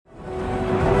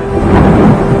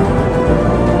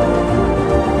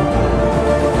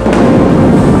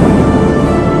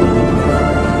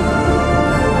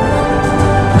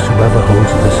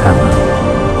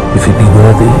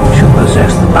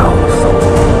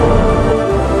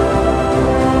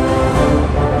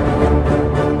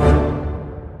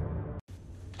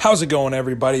How's it going,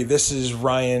 everybody? This is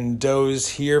Ryan Doze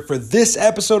here for this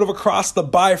episode of Across the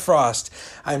Bifrost.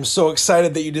 I'm so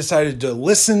excited that you decided to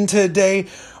listen today.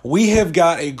 We have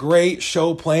got a great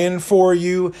show planned for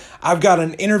you. I've got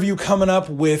an interview coming up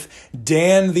with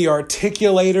Dan the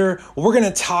Articulator. We're going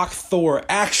to talk Thor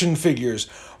action figures.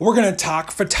 We're going to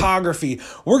talk photography.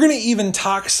 We're going to even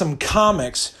talk some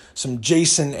comics, some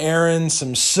Jason Aaron,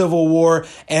 some Civil War,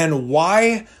 and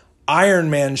why Iron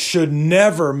Man should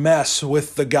never mess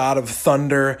with the God of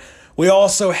Thunder. We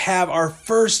also have our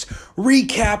first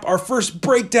recap, our first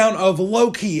breakdown of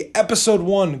Loki, Episode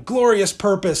 1, Glorious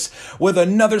Purpose, with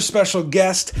another special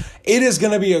guest. It is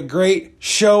going to be a great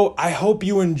show. I hope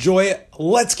you enjoy it.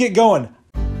 Let's get going.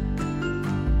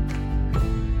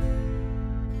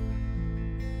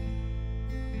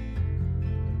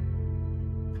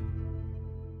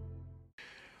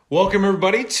 Welcome,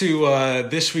 everybody, to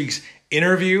this week's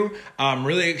interview. I'm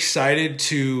really excited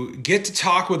to get to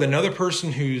talk with another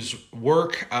person whose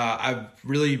work I've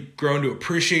really grown to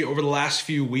appreciate over the last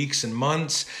few weeks and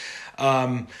months.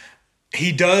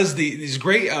 He does these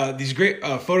great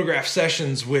photograph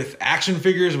sessions with action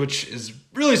figures, which is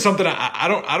really something I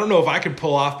don't know if I could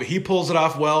pull off, but he pulls it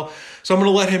off well. So I'm going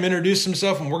to let him introduce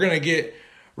himself, and we're going to get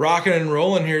rocking and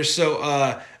rolling here.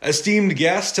 So, esteemed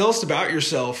guest, tell us about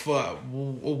yourself.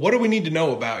 What do we need to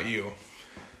know about you?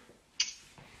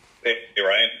 Hey,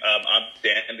 Ryan. I'm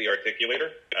Dan the Articulator.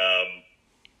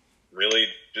 Really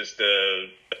just a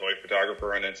toy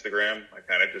photographer on Instagram. I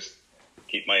kind of just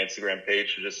keep my Instagram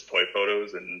page to just toy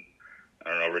photos and,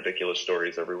 I don't know, ridiculous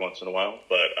stories every once in a while.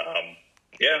 But,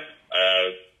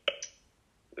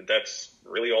 that's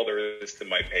really all there is to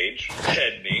my page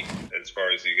and me as far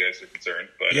as you guys are concerned.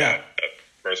 But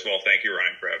first of all, thank you,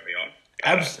 Ryan, for having me on.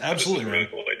 Absolutely, this is a really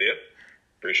cool idea.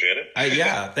 Appreciate it.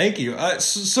 Thank you.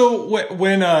 So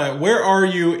where are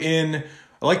you in,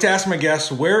 I like to ask my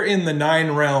guests, where in the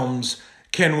 9 realms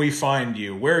can we find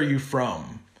you? Where are you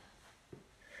from?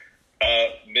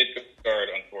 Midgard,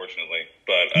 unfortunately,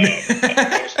 but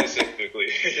more specifically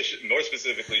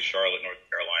Charlotte, North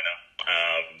Carolina.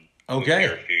 Okay. Moved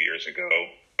here a few years ago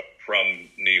from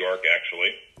New York,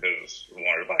 actually, because we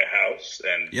wanted to buy a house.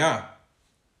 And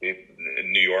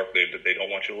in New York, they don't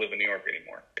want you to live in New York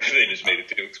anymore. They just made it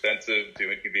too expensive,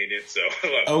 too inconvenient. So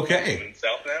I'm living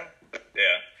south now.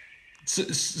 Yeah.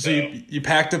 So you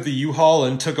packed up the U-Haul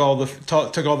and took all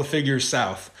the figures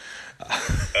south.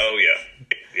 Oh yeah.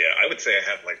 I would say I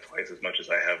have like twice as much as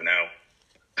I have now.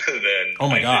 Then oh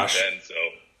my gosh. Then, so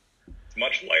it's a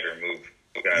much lighter move.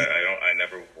 I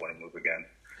never want to move again.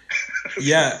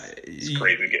 It's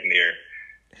crazy getting here.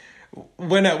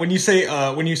 When you say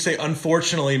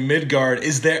unfortunately Midgard,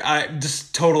 is there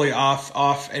just totally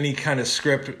off any kind of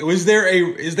script? Is there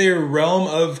a realm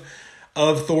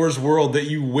of Thor's world that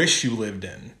you wish you lived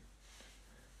in?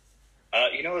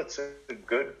 It's a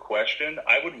good question.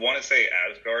 I would want to say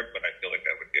Asgard, but I feel like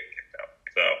I would get kicked out.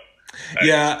 So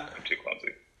I'm too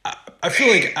clumsy. I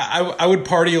feel like I would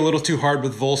party a little too hard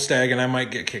with Volstagg and I might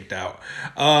get kicked out.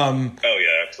 Oh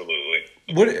yeah, absolutely.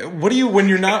 What do you when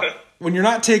you're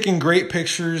not taking great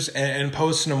pictures and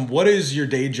posting them? What is your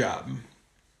day job?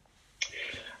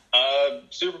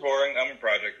 Super boring. I'm a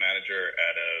project manager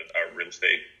at a real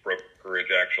estate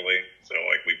brokerage, actually. So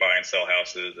like we buy and sell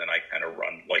houses, and I kind of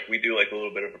run we do like a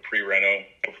little bit of a pre-reno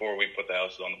before we put the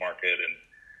houses on the market, and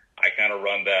I kind of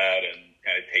run that and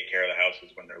kind of take care of the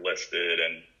houses when they're listed.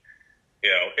 And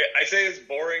I say it's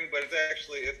boring, but it's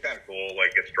kind of cool.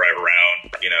 Like, get to drive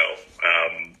around,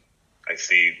 I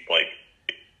see like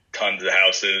tons of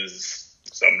houses,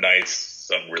 some nice,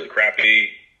 some really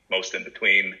crappy, most in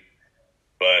between.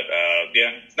 But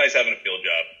it's nice having a field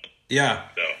job. Yeah.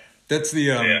 So that's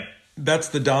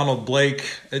the Donald Blake.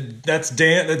 That's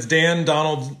Dan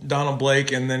Donald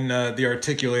Blake, and then the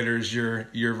Articulator is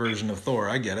your version of Thor.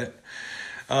 I get it.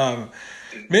 Yeah,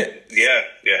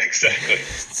 exactly.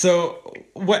 So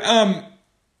what?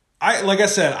 Like I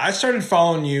said, I started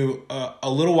following you a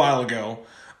little while ago,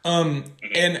 and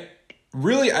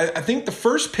really, I think the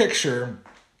first picture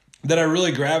that I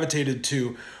really gravitated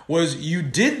to was you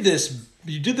did this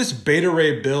Beta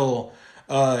Ray Bill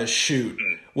shoot,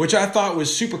 which I thought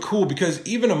was super cool because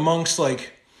even amongst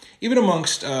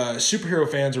superhero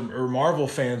fans or Marvel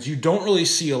fans, you don't really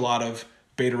see a lot of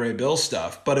Beta Ray Bill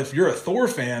stuff. But if you're a Thor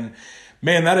fan,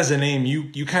 man, that is a name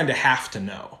you kind of have to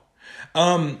know.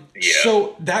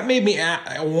 So that made me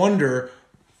wonder,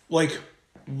 like,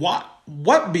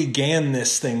 what began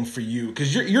this thing for you?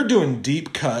 Because you're doing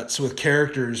deep cuts with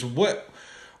characters. What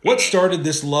started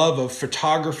this love of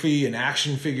photography and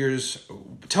action figures?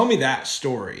 Tell me that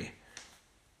story.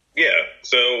 Yeah.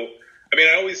 So, I mean,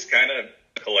 I always kind of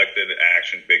collected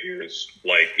action figures,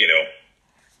 like, you know,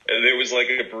 there was like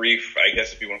a brief, I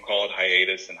guess if you want to call it,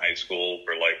 hiatus in high school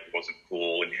where like it wasn't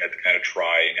cool and you had to kind of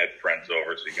try and had friends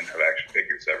over so you can have action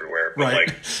figures everywhere. But right.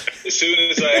 like as soon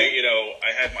as I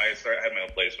started having my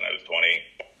own place when I was 20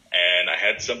 and I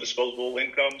had some disposable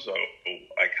income, so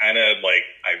I kind of like,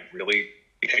 I really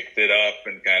picked it up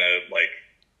and kind of like,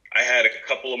 I had a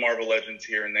couple of Marvel Legends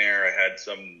here and there. I had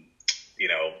some, you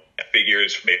know,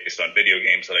 figures based on video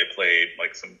games that I played,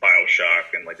 like some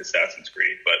BioShock and like Assassin's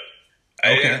Creed, but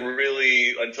I didn't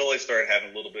really, until I started having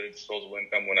a little bit of disposable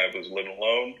income when I was living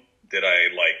alone, did I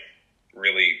like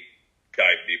really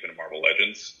dive deep into Marvel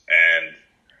Legends. And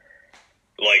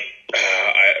like,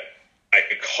 I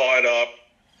caught up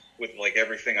with like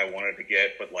everything I wanted to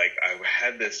get, but like I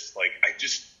had this, like,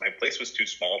 my place was too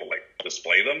small to like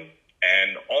display them.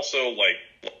 And also like,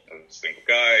 I was a single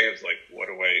guy. I was like,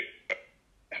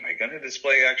 am I going to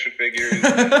display action figures?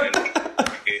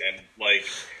 and like,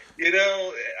 you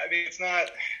know, I mean, it's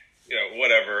not, you know,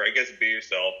 whatever. I guess be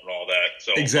yourself and all that.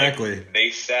 So exactly, like,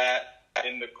 they sat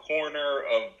in the corner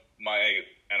of my,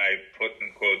 and I put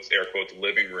in quotes, air quotes,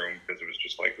 living room because it was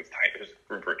just like this tiny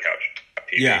room for a couch, a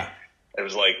TV. Yeah, it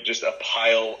was like just a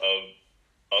pile of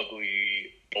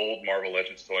ugly old Marvel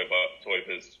Legends toy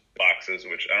biz boxes,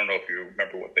 which I don't know if you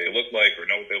remember what they looked like or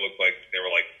know what they looked like. They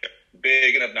were like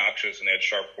big and obnoxious and they had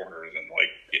sharp corners and like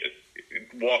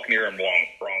walk near them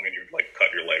wrong and you'd like cut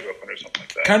your leg open or something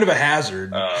like that. Kind of a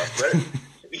hazard.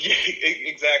 Yeah,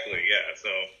 exactly. Yeah. So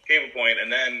came a point,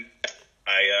 and then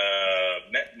I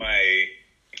met my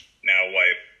now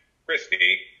wife,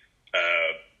 Christy.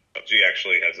 She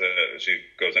actually she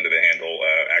goes under the handle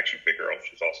Action Figure Girl.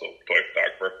 She's also a toy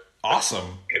photographer.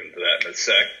 Awesome. Get into that in a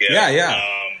sec. Yeah.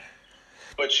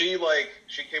 But she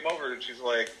came over and she's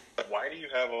like, why do you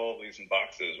have all these in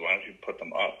boxes? Why don't you put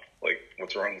them up? Like,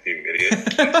 what's wrong with you, idiot?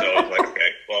 And so I was like, okay,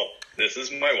 well, this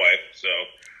is my wife, so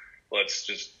let's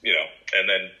just, you know, and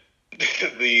then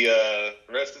the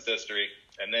rest is history.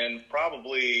 And then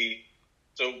probably,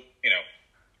 so, you know,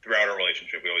 throughout our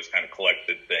relationship, we always kind of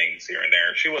collected things here and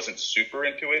there. She wasn't super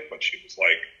into it, but she was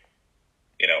like,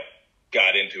 you know,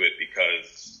 got into it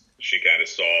because she kind of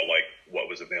saw like what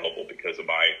was available because of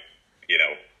my, you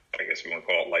know, I guess we want to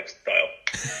call it lifestyle.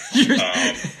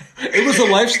 It was a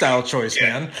lifestyle choice,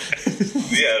 man.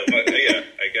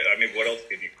 I mean, what else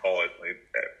could you call it? Like,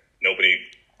 nobody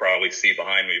probably see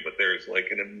behind me, but there's like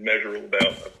an immeasurable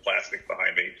amount of plastic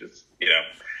behind me. Just, you know,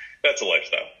 that's a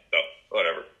lifestyle. So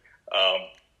whatever.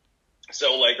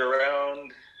 So like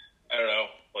around, I don't know,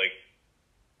 like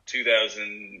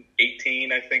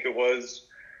 2018, I think it was.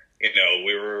 You know,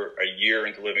 we were a year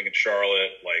into living in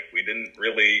Charlotte. Like, we didn't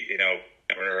really, you know,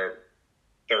 we're in our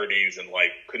 30s and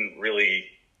like couldn't really,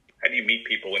 how do you meet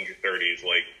people in your 30s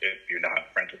like if you're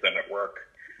not friends with them at work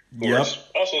who are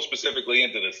also specifically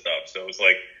into this stuff? So it was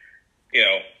like, you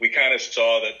know, we kind of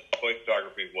saw that toy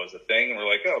photography was a thing and we're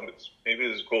like, oh, maybe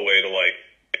this is a cool way to like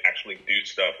actually do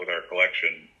stuff with our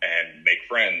collection and make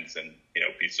friends and, you know,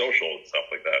 be social and stuff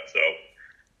like that. So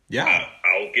yeah,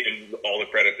 I'll give all the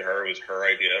credit to her. It was her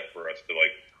idea for us to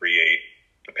like create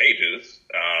the pages.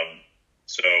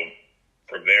 So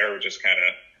from there, just kind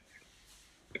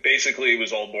of, basically it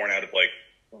was all born out of like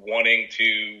wanting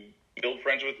to build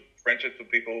friendships with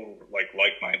people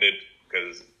like-minded,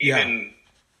 because even,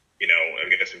 you know, I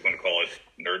guess if you want to call it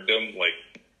nerddom, like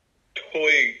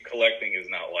toy collecting is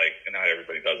not like, and not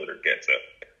everybody does it or gets it.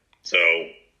 So,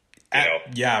 you know,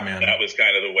 man, that was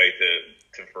kind of the way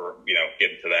to for, you know,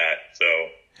 get into that. So,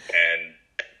 and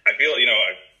I feel, you know,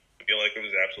 I feel like it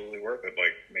was absolutely worth it.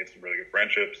 Like, made some really good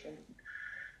friendships, and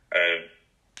I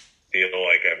feel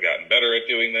like I've gotten better at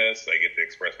doing this. I get to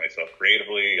express myself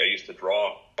creatively. I used to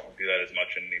draw. I don't do that as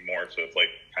much anymore. So it's like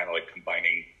kind of like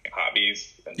combining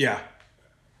hobbies and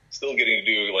still getting to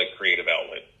do like creative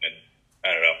outlet. And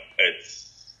I don't know,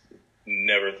 it's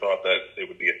never thought that it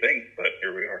would be a thing, but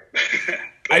here we are.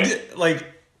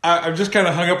 I'm just kind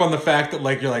of hung up on the fact that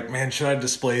like, you're like, man, should I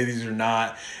display these or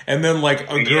not? And then like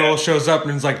a girl shows up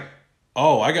and is like,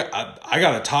 oh, I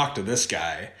got to talk to this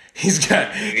guy. He's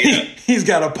got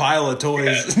a pile of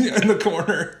toys in the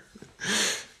corner.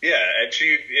 Yeah, and she,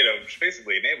 you know, she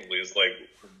basically enabled me. Is like,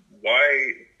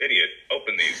 why, idiot,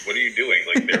 open these? What are you doing?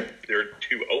 Like, they're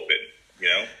too open, you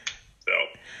know. So,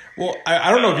 well, I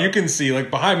don't know if you can see,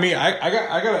 like behind me, I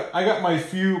got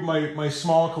my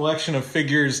small collection of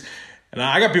figures, and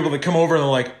I got people that come over and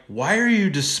they're like, why are you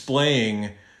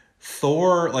displaying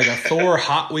Thor, like a Thor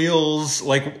Hot Wheels?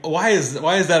 Like, why is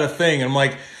that a thing? And I'm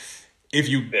like, if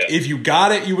you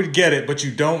got it, you would get it, but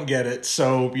you don't get it.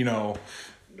 So, you know.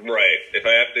 Right. If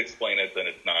I have to explain it, then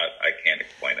it's not, I can't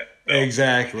explain it. So.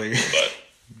 Exactly. But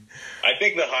I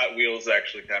think the Hot Wheels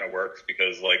actually kind of works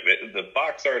because like the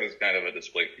box art is kind of a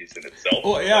display piece in itself.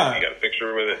 Oh yeah, like, you got a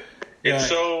picture with it. Yeah. It's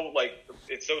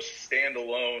so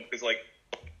standalone because like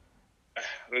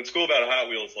what's cool about Hot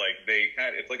Wheels, like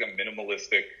it's like a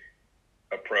minimalistic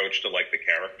approach to like the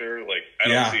character. Like I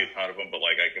don't see a ton of them, but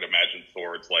like I could imagine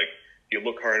Thor. It's like if you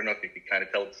look hard enough, you can kind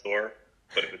of tell it's Thor.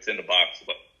 But if it's in the box,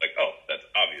 like oh, that's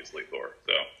obviously Thor.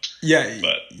 So yeah,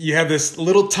 you have this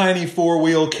little tiny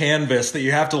 4-wheel canvas that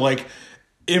you have to like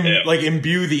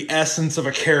imbue the essence of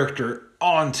a character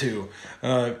onto.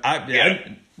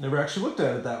 I never actually looked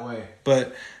at it that way,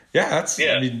 but it's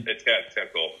kind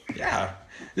of cool. Yeah.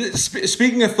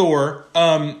 Speaking of Thor,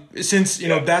 since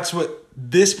that's what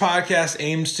this podcast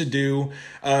aims to do,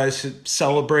 to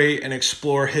celebrate and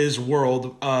explore his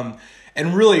world,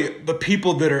 and really the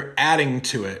people that are adding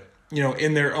to it,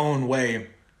 in their own way.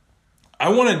 I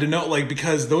wanted to know, like,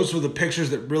 because those were the pictures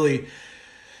that really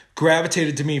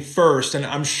gravitated to me first, and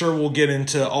I'm sure we'll get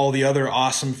into all the other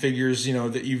awesome figures,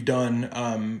 that you've done.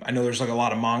 I know there's like a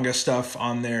lot of manga stuff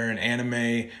on there and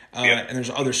anime, and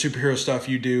there's other superhero stuff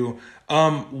you do.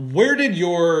 Where did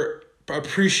your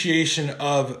appreciation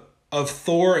of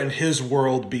Thor and his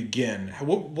world begin?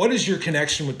 What is your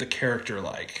connection with the character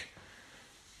like?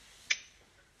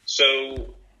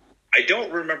 So I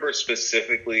don't remember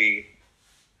specifically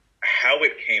how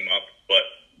it came up, but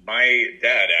my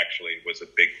dad actually was a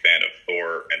big fan of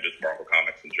Thor and just Marvel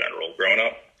Comics in general growing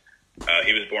up.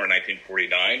 He was born in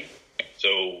 1949,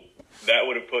 so that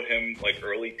would have put him like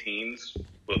early teens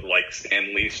with like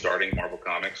Stan Lee starting Marvel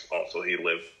Comics. Also, he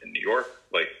lived in New York,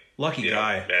 like lucky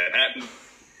guy, Manhattan.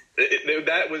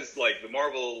 That was like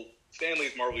Stan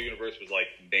Lee's Marvel Universe was like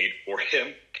made for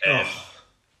him, and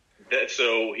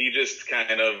so he just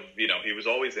kind of he was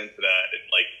always into that. And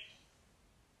like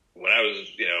when I was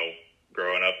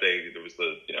growing up, there was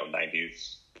the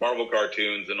 90s Marvel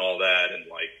cartoons and all that, and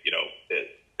like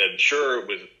I'm sure it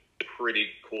was pretty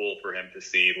cool for him to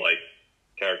see like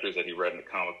characters that he read in the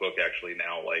comic book actually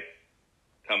now like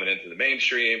coming into the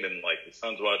mainstream, and like his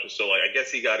sons watch it. So like I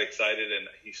guess he got excited, and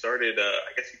he started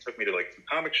I guess he took me to like some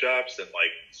comic shops and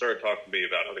like started talking to me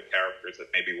about other characters that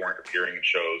maybe weren't appearing in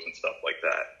shows and stuff like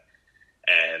that.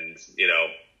 And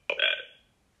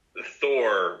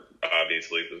Thor,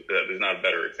 obviously, there's not a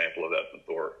better example of that than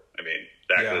Thor. I mean,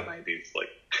 back in the 90s, like,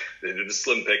 the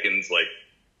slim pickings, like,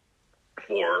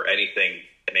 for anything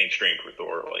mainstream for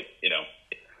Thor, like,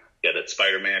 that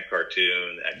Spider-Man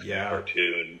cartoon, the X-Men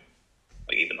cartoon,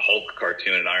 like, even the Hulk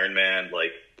cartoon and Iron Man,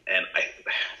 like, and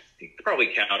you could probably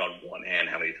count on one hand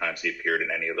how many times he appeared in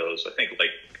any of those. I think,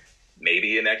 like,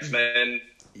 maybe an X-Men.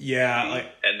 Yeah.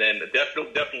 And then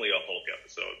definitely a Hulk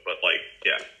episode, but, like,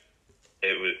 yeah.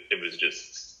 It was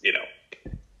just,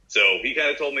 so he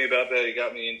kind of told me about that. He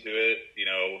got me into it,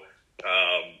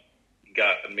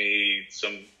 got me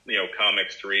some,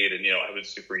 comics to read. And, I was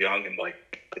super young and like,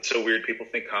 it's so weird. People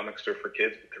think comics are for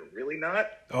kids, but they're really not.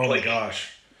 Oh my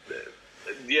gosh.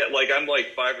 Yeah. Like I'm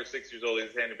like 5 or 6 years old.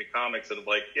 He's handing me comics and I'm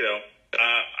like,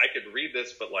 I could read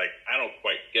this, but like, I don't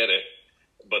quite get it,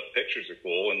 but the pictures are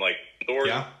cool. And like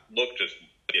Thor's look just,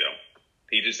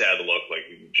 he just had the look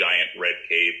like giant red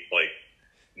cape, like,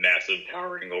 massive,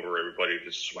 towering over everybody,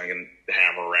 just swinging the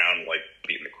hammer around, like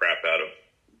beating the crap out of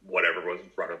whatever was in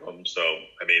front of him. So,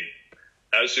 I mean,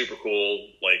 that was super cool.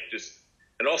 Like, just,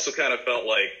 it also kind of felt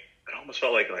like, I'm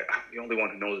the only one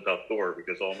who knows about Thor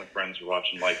because all my friends are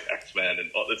watching like X-Men and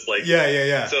it's like,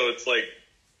 yeah. So it's like,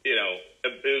 it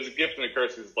was a gift and a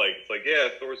curse. It's like, yeah,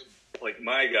 Thor's like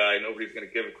my guy. Nobody's going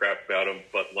to give a crap about him.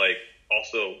 But like,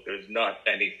 also, there's not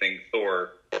anything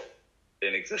Thor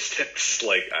in existence,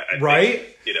 like I right?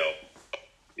 Think,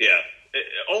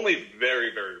 only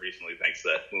very, very recently, thanks to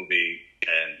that movie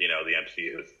and the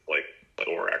MCU is like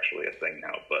Thor actually a thing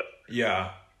now. But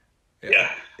yeah.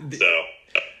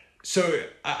 So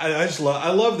I just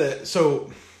love that.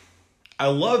 So I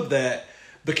love that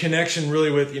the connection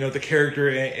really with the character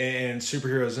and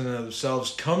superheroes in and of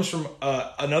themselves comes from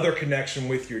another connection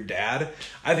with your dad.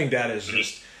 I think that is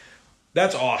just.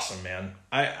 That's awesome, man.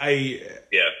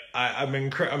 I'm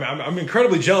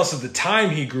incredibly jealous of the time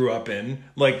he grew up in,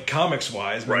 like comics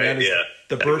wise. Right? That is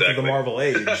the birth of the Marvel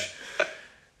age.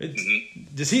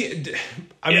 Does he?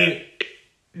 I mean,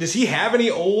 does he have any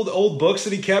old books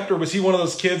that he kept, or was he one of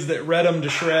those kids that read them to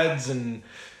shreds? And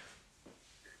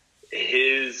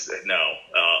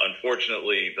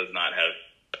unfortunately, does not have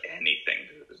anything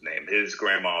to his name. His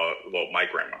grandma, my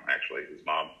grandma actually, his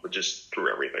mom, just threw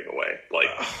everything away, like.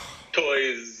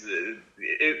 Toys,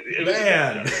 it was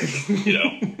man.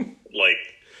 Like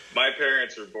my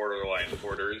parents are borderline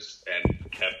hoarders and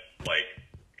kept like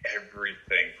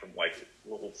everything from like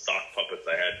little sock puppets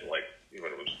I had to like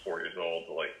when I was 4 years old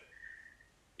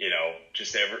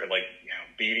just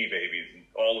Beanie Babies and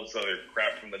all this other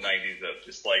crap from the 90s that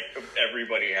just like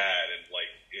everybody had, and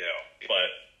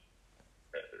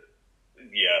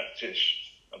just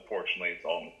unfortunately it's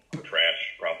all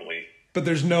trash probably. But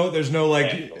there's no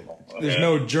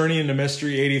Journey into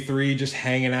Mystery '83 just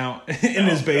hanging out in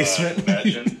his basement.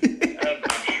 Imagine. I'm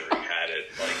sure he had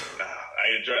it.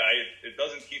 It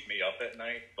doesn't keep me up at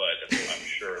night, but I'm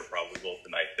sure probably will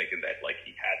tonight, thinking that like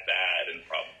he had that and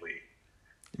probably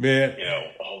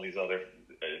all these other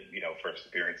first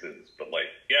appearances. But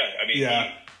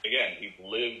he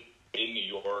lived in New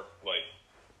York. Like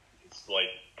it's like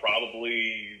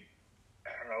probably, I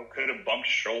don't know, could have bumped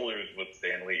shoulders with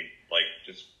Stan Lee, like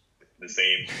just the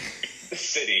same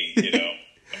city,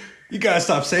 You gotta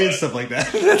stop saying stuff like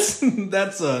that. That's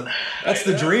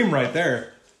the dream right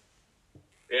there.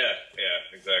 Yeah,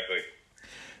 exactly.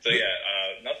 So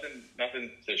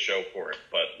nothing to show for it,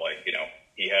 but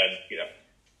he had,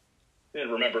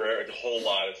 didn't remember a whole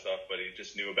lot of stuff, but he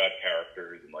just knew about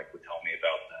characters and would tell me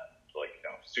about them.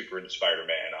 Super into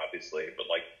Spider-Man, obviously, but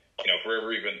for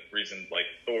every reason,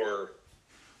 Thor,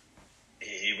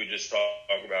 he would just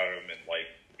talk about him and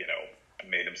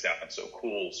made him sound so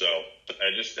cool. So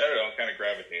I don't know, kind of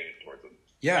gravitated towards him.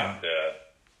 Yeah.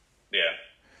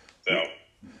 And,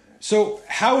 so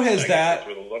how has that? That's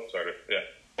where the love started.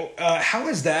 Yeah. How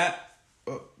is that?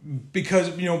 Because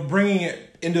bringing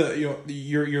it into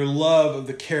your love of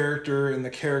the character and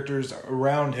the characters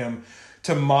around him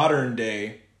to modern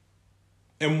day,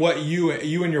 and what you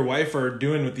and your wife are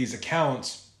doing with these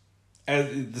accounts,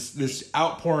 as this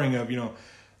outpouring of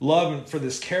love for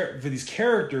these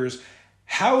characters.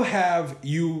 How have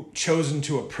you chosen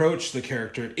to approach the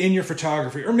character in your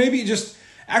photography, or maybe just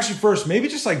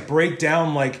break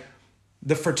down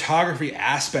the photography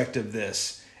aspect of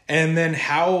this, and then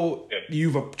how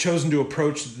you've chosen to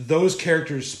approach those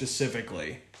characters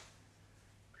specifically?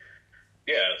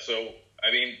 Yeah, so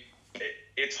I mean,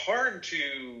 it's hard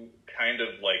to kind of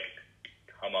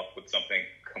come up with something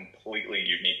completely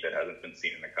unique that hasn't been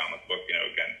seen in a comic book.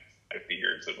 Again, 50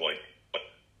 years of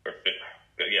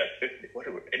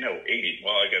 80.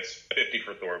 Well, I guess 50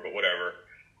 for Thor, but whatever.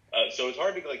 So it's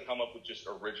hard to come up with just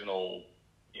original,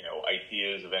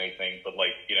 ideas of anything. But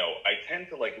I tend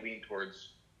to lean towards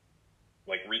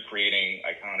recreating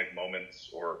iconic moments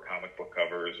or comic book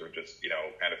covers, or just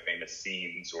kind of famous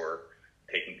scenes, or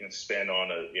taking a spin on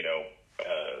a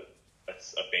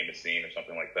famous scene or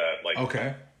something like that.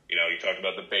 Okay. You talked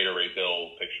about the Beta Ray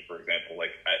Bill picture, for example.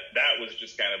 That was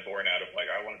just kind of born out of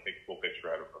I want to take a cool picture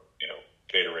out of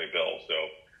Beta Ray Bill. So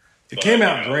it came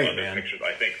out great, man. Pictures,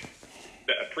 I think.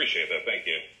 I appreciate that. Thank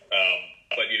you.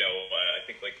 But I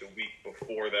think the week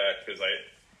before that, because I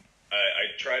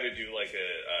try to do a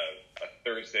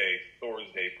Thursday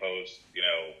post,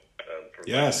 for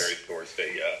Legendary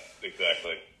Thursday. Yeah,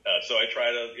 exactly. So I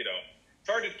try to, it's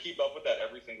hard to keep up with that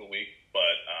every single week, but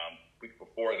week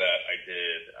before that I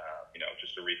did,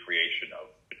 just a recreation of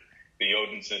the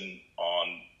Odinson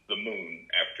on the moon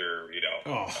after,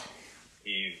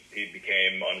 he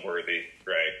became unworthy,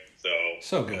 right?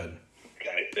 So good.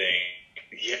 Kind of thing.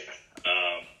 Yeah.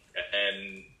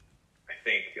 And I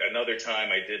think another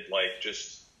time I did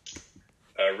just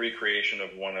a recreation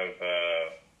of one of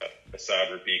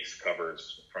Asad Rabique's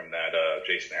covers from that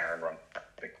Jason Aaron run, I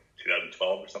think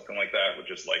 2012 or something like that, with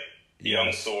just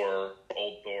young Thor,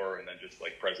 old Thor, and then just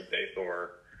present day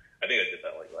Thor. I think I did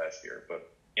that last year, but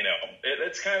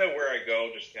it's kind of where I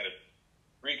go, just kind of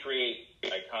recreate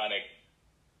iconic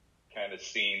kind of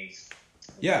scenes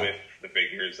with the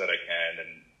figures that I can,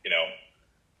 and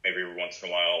maybe every once in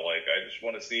a while, I just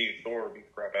want to see Thor beat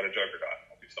the crap out of Juggernaut.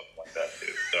 I'll do something like that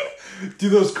too. So do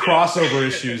those crossover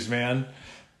issues, man.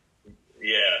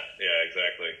 Yeah,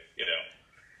 exactly.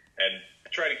 And I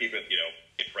try to keep it,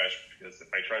 fresh, because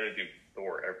if I try to do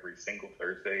Thor every single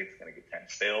Thursday, it's going to get kind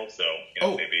of stale. So,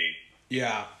 maybe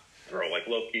throw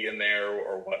Loki in there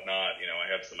or whatnot.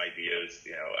 I have some ideas.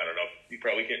 I don't know. You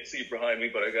probably can't see behind me,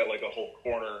 but I got a whole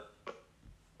corner.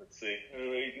 Let's see.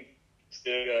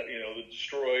 Still got, the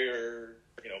Destroyer,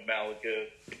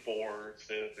 Malekith, Thor,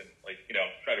 Sif, and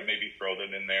try to maybe throw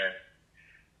them in there.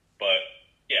 But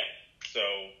yeah, so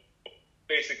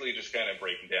basically just kind of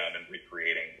breaking down and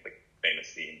recreating famous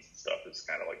scenes and stuff is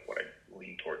kind of what I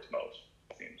lean towards most,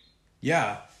 it seems.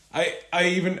 Yeah. I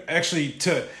even actually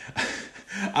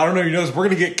I don't know if you noticed, we're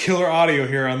going to get killer audio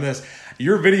here on this.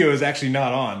 Your video is actually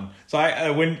not on. So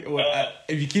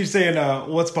if you keep saying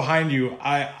what's behind you,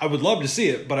 I would love to see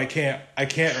it, but I can't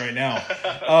right now.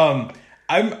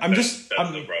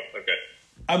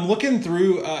 I'm looking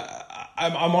through.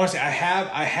 I'm honestly, I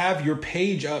have your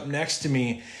page up next to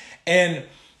me, and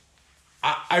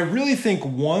I really think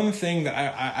one thing that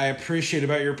I appreciate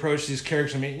about your approach to these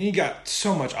characters, I mean, you got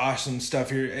so much awesome stuff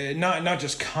here, not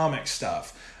just comic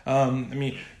stuff. I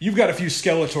mean, you've got a few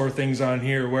Skeletor things on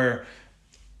here where,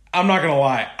 I'm not gonna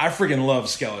lie, I freaking love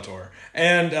Skeletor,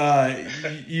 and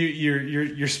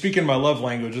you're speaking my love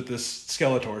language with this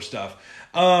Skeletor stuff.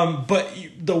 But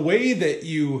the way that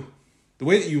you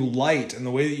light and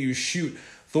the way that you shoot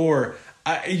Thor,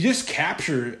 you just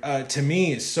capture to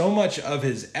me so much of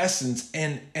his essence.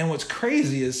 And what's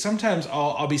crazy is sometimes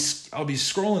I'll be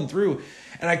scrolling through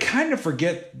and I kind of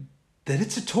forget that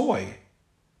it's a toy,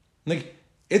 like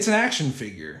it's an action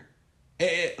figure.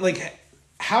 Like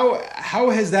how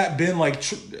has that been like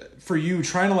for you,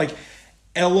 trying to like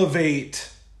elevate?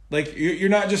 Like you're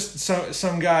not just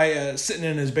some guy sitting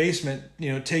in his basement,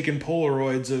 taking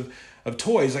Polaroids of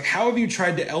toys. Like how have you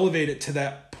tried to elevate it to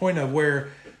that point of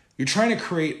where you're trying to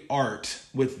create art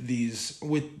with these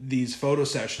photo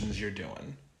sessions you're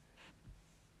doing?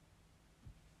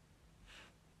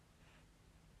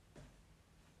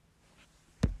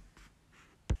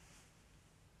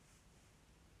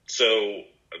 So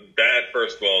that,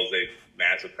 first of all, is a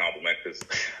massive compliment, because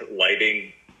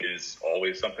lighting is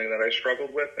always something that I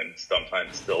struggled with, and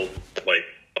sometimes still like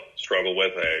struggle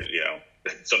with.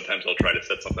 Sometimes I'll try to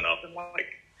set something up and I'm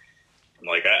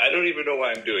like, I don't even know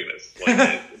why I'm doing this.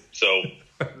 Like, so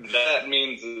that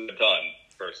means a ton,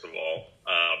 first of all.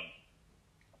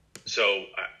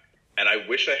 And I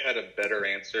wish I had a better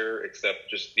answer, except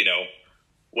just,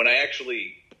 when I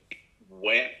actually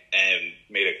went and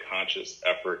made a conscious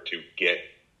effort to get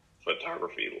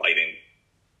photography, lighting,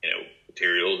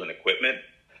 materials and equipment,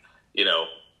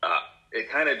 it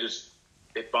kind of just,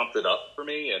 it bumped it up for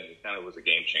me, and it kind of was a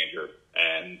game changer.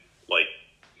 And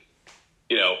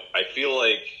I feel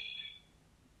like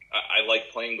I like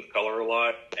playing with color a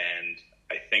lot, and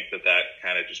I think that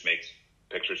kind of just makes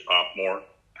pictures pop more.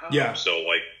 Yeah. So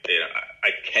I feel like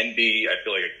I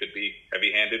could be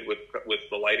heavy-handed with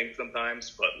the lighting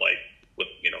sometimes, but with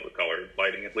the color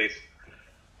lighting at least.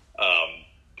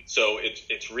 So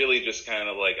it's really just kind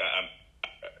of like I'm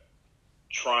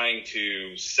trying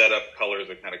to set up colors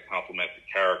that kind of complement the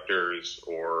characters,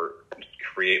 or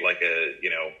create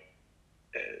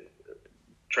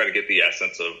try to get the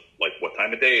essence of like what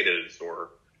time of day it is, or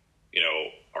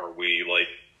are we like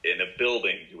in a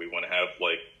building? Do we want to have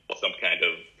like some kind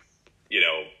of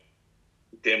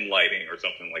dim lighting or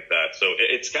something like that? So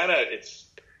it's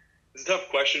a tough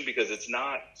question, because it's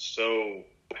not so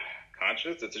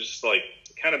conscious. It's just like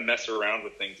kind of mess around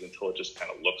with things until it just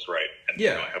kind of looks right. And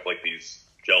I have like these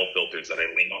gel filters that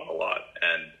I lean on a lot,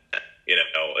 and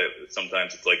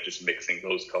sometimes it's like just mixing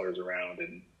those colors around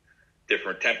and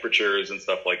different temperatures and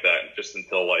stuff like that, just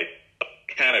until like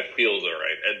kind of feels all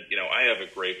right. And I have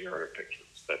a graveyard of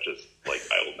pictures that just like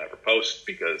I will never post,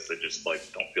 because I just like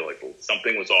don't feel like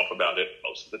something was off about it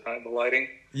most of the time, the lighting.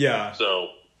 Yeah. So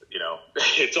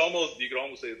it's almost, you could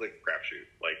almost say it's like a crapshoot.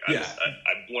 Like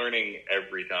I'm learning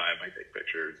every time I take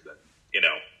pictures, and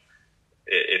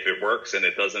if it works and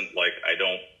it doesn't, like I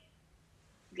don't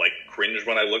like cringe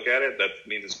when I look at it, that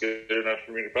means it's good enough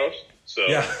for me to post. So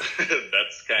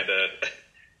that's kind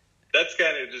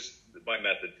of just my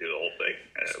method to the whole thing.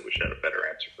 I wish I had a better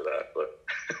answer for that, but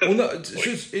well, no,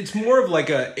 it's more of like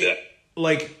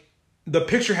like the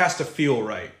picture has to feel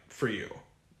right for you,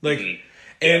 like,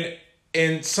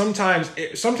 and sometimes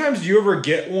do you ever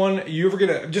get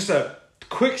just a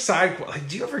quick side, like,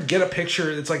 do you ever get a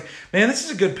picture that's like, man, this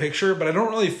is a good picture, but I don't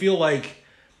really feel like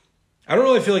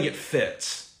it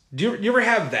fits? Do you ever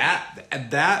have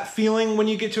that feeling when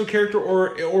you get to a character,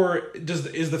 or does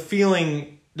the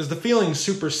feeling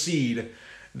supersede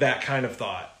that kind of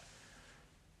thought?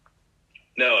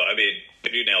 No, I mean,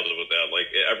 you nailed it with that. Like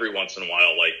every once in a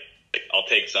while, like I'll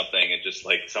take something and just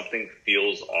like something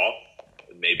feels off.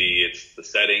 Maybe it's the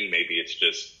setting, maybe it's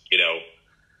just,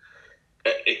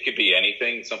 it could be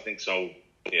anything, something so,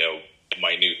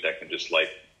 minute that can just like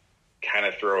kind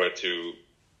of throw it to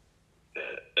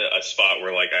a spot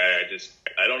where like I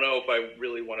don't know if I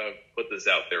really want to put this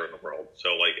out there in the world. So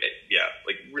like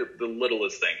the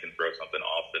littlest thing can throw something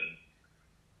off, and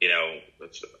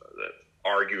that's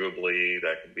arguably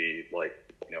that could be like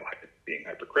being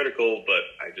hypercritical, but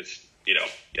I just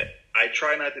I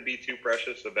try not to be too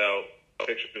precious about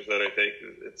pictures that I take.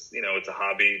 It's it's a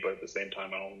hobby, but at the same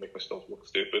time I don't make myself look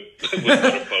stupid with what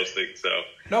I'm posting. So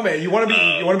no, man, you want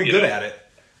to be good at it.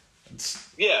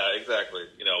 Yeah, exactly.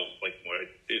 Like when I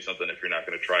do something, if you're not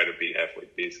going to try to be halfway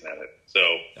decent at it. So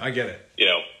I get it.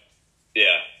 Yeah.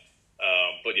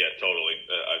 But yeah, totally.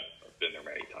 I've been there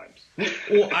many times.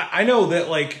 Well, I know that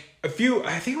like I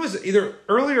think it was either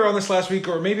earlier on this last week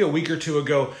or maybe a week or two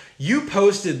ago, you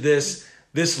posted this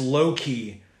this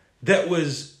Loki that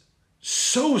was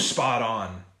so spot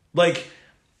on. Like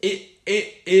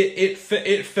it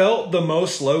felt the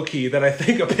most Loki that I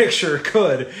think a picture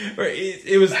could.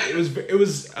 It was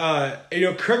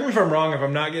correct me if I'm wrong, if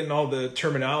I'm not getting all the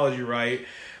terminology right,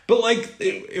 but like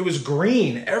it was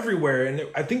green everywhere, and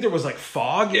I think there was like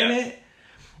fog in it.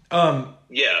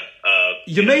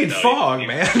 You made fog,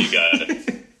 man. You got it.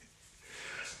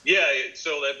 Yeah,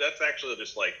 so that's actually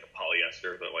just like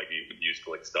polyester that like you would use to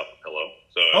like stuff a pillow.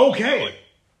 So okay,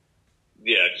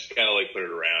 just kind of like put it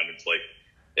around. It's like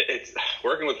it's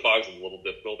working with fogs is a little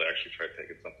difficult. I actually tried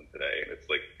taking something today, and it's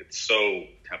like it's so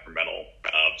temperamental.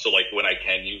 So like when I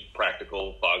can use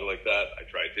practical fog like that, I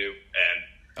try to.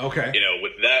 And okay,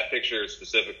 with that picture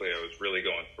specifically, I was really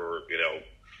going for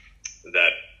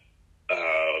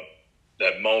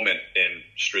that moment in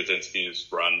Straczynski's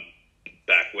run.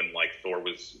 Back when like Thor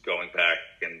was going back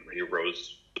and he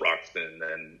rose Roxton,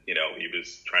 and he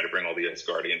was trying to bring all the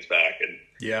Asgardians back, and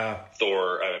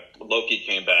Loki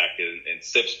came back in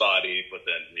Sif's body, but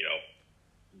then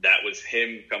that was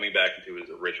him coming back into his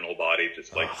original body,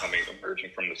 just like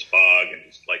emerging from this fog, and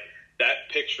just like that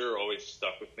picture always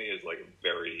stuck with me as like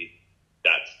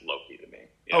that's Loki to me.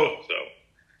 So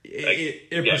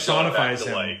it personifies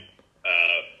him. Like,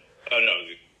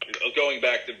 going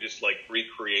back to just like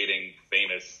recreating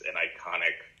famous and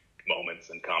iconic moments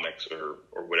in comics or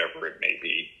whatever it may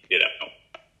be,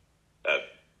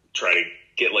 try to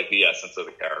get like the essence of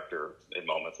the character in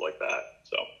moments like that.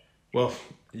 So, well,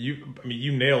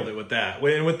 you nailed it with that.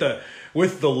 And with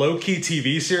the Loki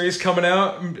TV series coming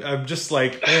out, I'm just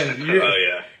like, man,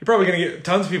 you're probably gonna get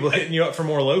tons of people hitting you up for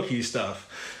more Loki stuff.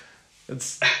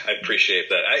 I appreciate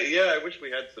that. I wish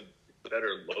we had some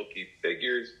better Loki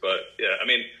figures, but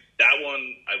that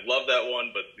one, I love that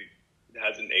one, but it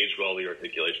hasn't aged well. The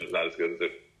articulation is not as good as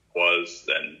it was.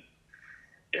 Then,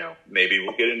 maybe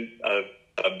we'll get in a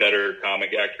better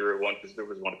comic accurate one, because there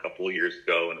was one a couple of years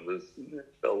ago and it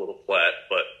fell a little flat.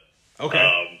 But okay,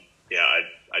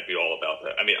 I'd be all about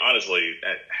that. I mean, honestly,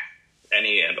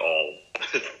 any and all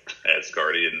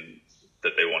Asgardian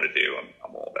that they want to do,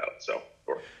 I'm all about. So,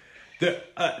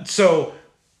 so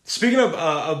speaking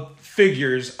of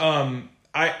figures,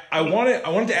 I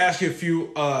wanted to ask you a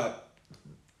few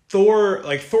Thor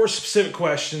specific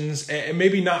questions, and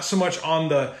maybe not so much on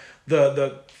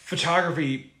the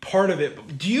photography part of it.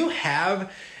 But do you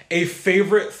have a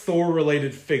favorite Thor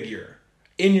related figure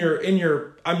in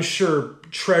your I'm sure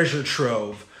treasure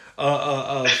trove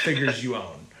of figures you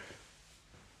own?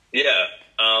 Yeah,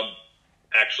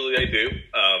 actually I do.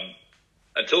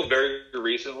 Until very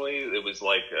recently, it was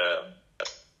like a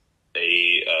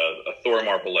Thor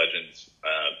Marvel Legends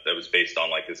that was based on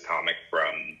like this comic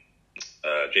from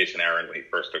Jason Aaron when he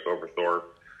first took over Thor.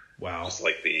 Wow. Just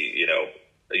like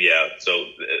so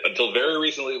until very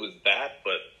recently it was that,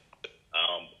 but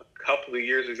a couple of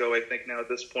years ago, I think now at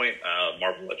this point,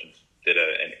 Marvel Legends did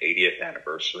an 80th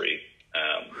anniversary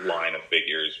line of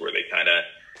figures where they kind of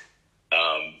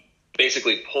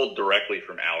basically pulled directly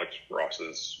from Alex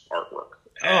Ross's artwork.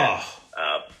 And,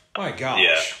 my gosh.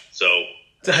 Yeah, so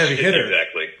it's a heavy hitter.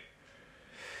 Exactly.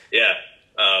 Yeah.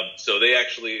 So they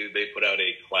put out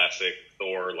a classic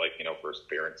Thor, like, first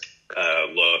appearance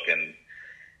look. And,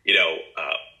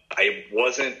 it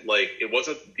wasn't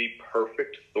the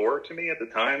perfect Thor to me at the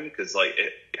time, because like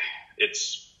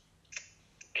it's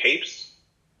capes,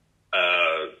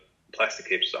 plastic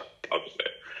capes suck. I'll just say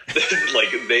it.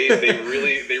 Like they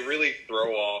really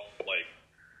throw off like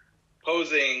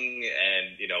posing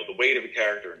and, the weight of a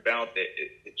character and balance.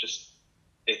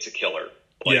 It's a killer.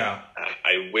 Like, yeah.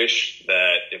 I wish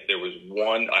that if there was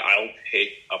one, I'll take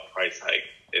a price hike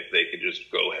if they could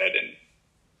just go ahead and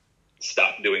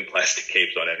stop doing plastic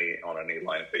capes on any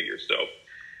line of figures. So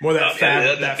more that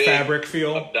fabric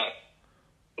feel.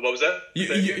 What was that? The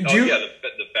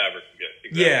fabric. Yeah,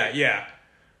 exactly. Yeah.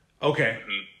 Okay.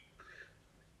 Mm-hmm.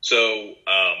 So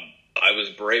I was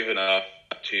brave enough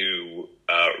to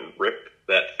rip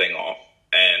that thing off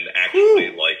and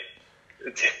actually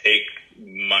take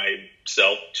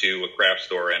myself to a craft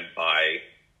store and buy,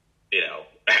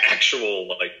 actual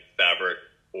like fabric,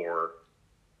 or,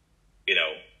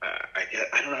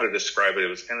 I don't know how to describe it. It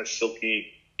was kind of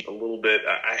silky a little bit.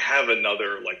 I have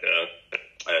another, like a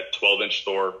 12-inch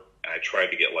Thor, and I tried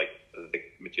to get like the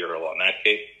material on that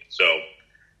cape. So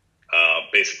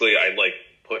basically I like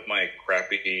put my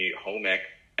crappy home ec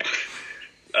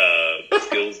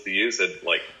skills to use and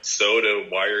like sewed a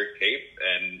wire cape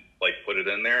and like put it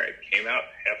in there. It came out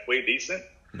halfway decent.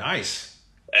 Nice.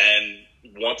 And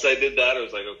once I did that, I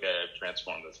was like, okay, I've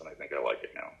transformed this and I think I like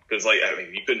it now. Because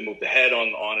you couldn't move the head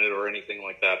on it or anything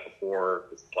like that before,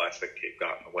 because the plastic cape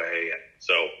got in the way. And so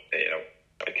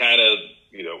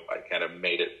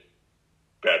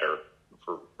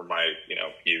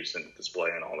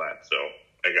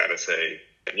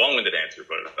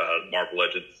Marvel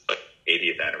Legends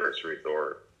 80th anniversary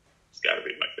Thor. It's got to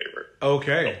be my favorite.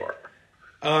 Okay. So far.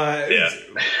 Yeah.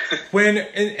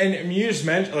 And you just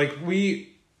mentioned, like,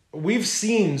 we've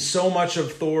seen so much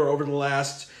of Thor over the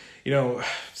last,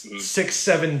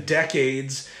 6-7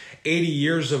 decades, 80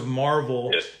 years of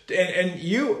Marvel. Yes. And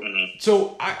you,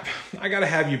 so I got to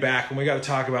have you back and we got to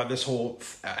talk about this whole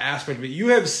aspect of it. You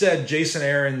have said Jason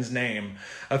Aaron's name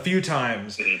a few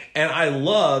times, and I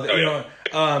love,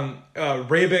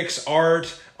 Rabik's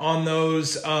art on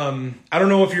those. I don't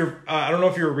know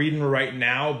if you're reading right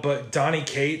now, but Donny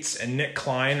Cates and Nick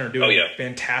Klein are doing a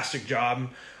fantastic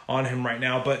job on him right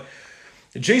now. But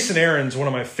Jason Aaron's one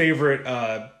of my favorite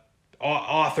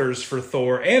authors for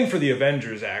Thor and for the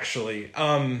Avengers, actually.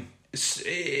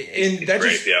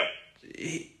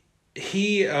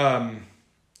 He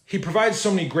provides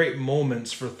so many great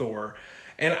moments for Thor.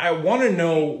 And I want to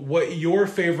know what your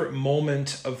favorite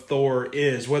moment of Thor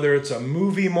is, whether it's a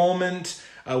movie moment.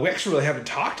 We actually really haven't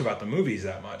talked about the movies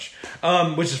that much,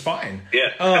 which is fine.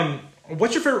 Yeah.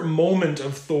 What's your favorite moment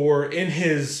of Thor in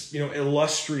his,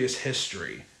 illustrious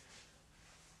history?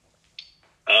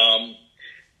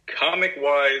 Comic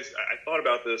wise, I thought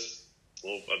about this a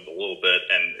little bit,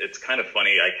 and it's kind of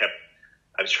funny.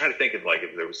 I was trying to think of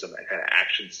if there was some kind of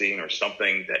action scene or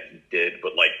something that he did,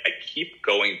 but I keep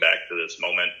going back to this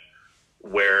moment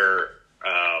where,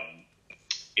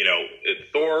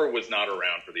 Thor was not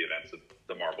around for the events of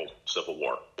the Marvel Civil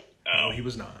War. No, he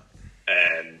was not.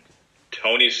 And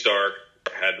Tony Stark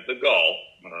had the gall,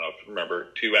 I don't know if you remember,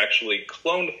 to actually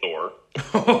clone Thor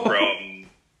from...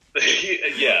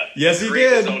 Yes, he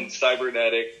did. His did. own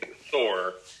cybernetic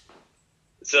Thor.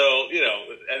 So,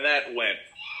 and that went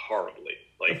horribly.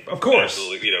 Of course.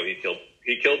 Absolutely,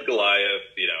 he killed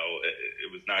Goliath.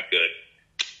 It was not good.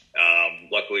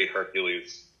 Luckily,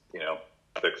 Hercules,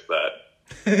 fixed that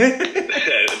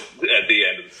at the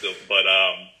end of the film. But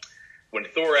when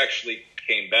Thor actually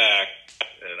came back,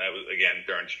 and that was again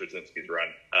during Straczynski's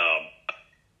run.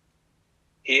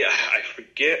 I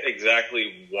forget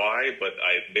exactly why, but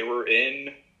they were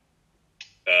in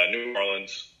New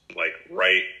Orleans,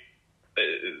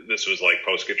 this was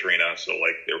post Katrina, so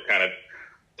they were kind of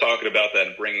talking about that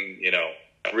and bringing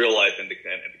real life into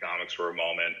comics for a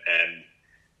moment, and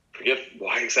forget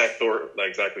why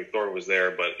exactly Thor was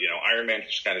there, but Iron Man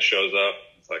just kind of shows up.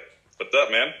 It's like, what's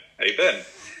up, man? How you been?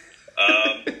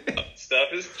 Stuff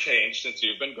has changed since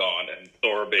you've been gone, and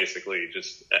Thor basically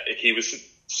he was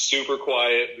super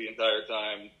quiet the entire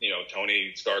time.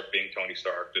 Tony Stark being Tony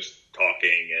Stark, just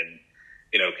talking and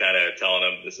kind of telling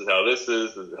him this is how this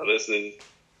is,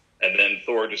 and then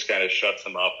Thor just kind of shuts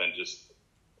him up and just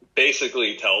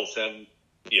basically tells him,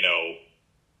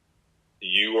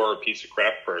 you are a piece of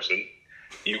crap person.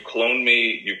 You cloned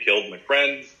me. You killed my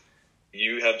friends.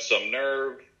 You have some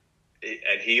nerve.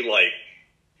 And he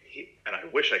and I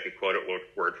wish I could quote it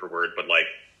word for word, but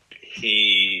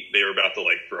they were about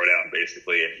to throw down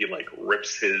basically, and he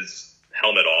rips his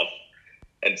helmet off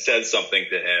and says something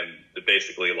to him that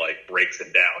basically breaks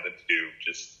him down into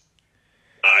just.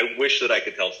 I wish that I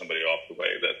could tell somebody off the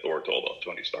way that Thor told off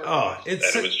Tony Stark. It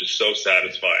was just so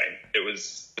satisfying. It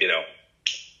was,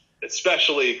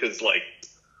 especially because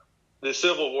the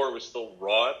Civil War was still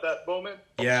raw at that moment.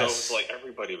 Yes. So it's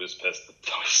everybody was pissed at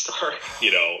Tony Stark,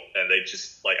 and they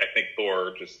just I think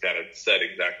Thor just kind of said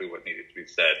exactly what needed to be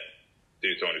said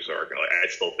to Tony Stark, and I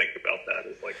still think about that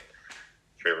as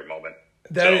favorite moment.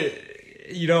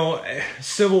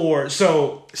 Civil War.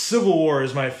 So Civil War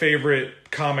is my favorite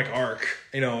comic arc.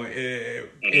 In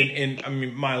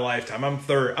my lifetime. I'm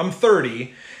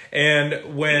 30,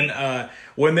 and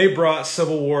when they brought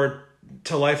Civil War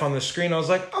to life on the screen, I was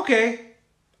like, okay,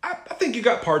 I think you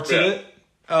got parts of it.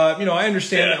 I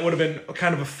understand that would have been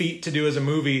kind of a feat to do as a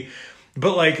movie,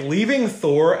 but leaving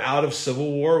Thor out of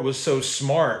Civil War was so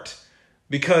smart,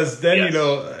 because then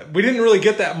we didn't really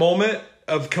get that moment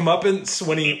of comeuppance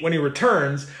when he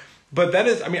returns. But that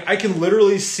is, I can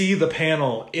literally see the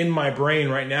panel in my brain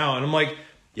right now, and I'm like,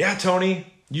 yeah, Tony,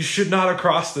 you should not have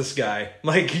crossed this guy.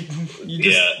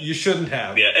 You shouldn't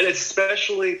have. Yeah, and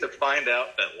especially to find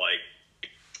out that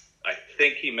I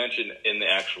think he mentioned in the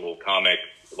actual comic,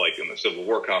 in the Civil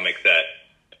War comic, that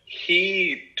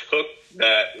he took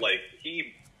that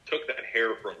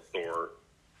hair from Thor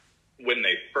when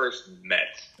they first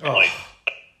met.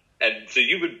 And so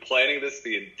you've been planning this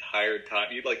the entire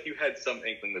time. You had some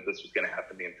inkling that this was going to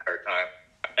happen the entire time.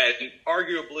 And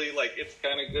arguably, it's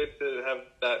kind of good to have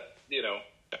that,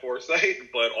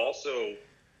 foresight, but also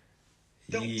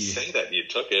don't say that you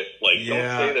took it. Don't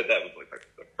say that was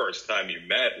the first time you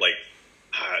met.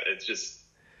 It's just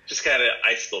kind of,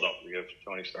 I still don't forgive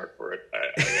Tony Stark for it.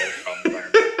 I got a problem with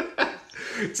Iron Man.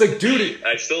 It's like, dude,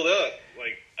 I still don't.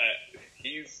 Like,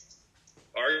 he's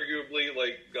arguably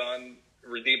like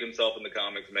redeemed himself in the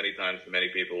comics many times to many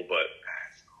people, but I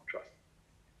don't trust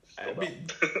him. Still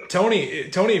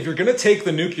don't. Tony, if you're gonna take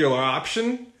the nuclear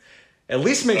option, at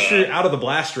least make sure you're out of the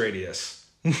blast radius.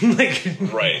 Like,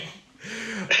 right.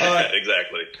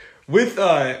 Exactly.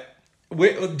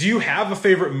 Do you have a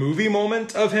favorite movie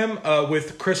moment of him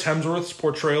with Chris Hemsworth's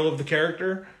portrayal of the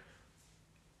character?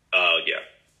 Yeah,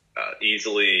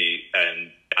 easily.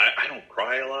 And I don't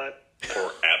cry a lot or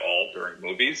at all during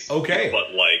movies. Okay,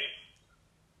 but like,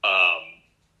 I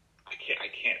can't.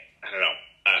 I don't know.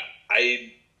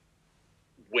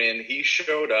 When he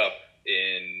showed up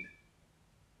in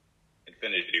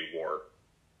Infinity War,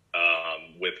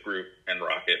 with Groot and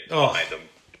Rocket behind him,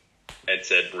 and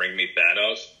said, "Bring me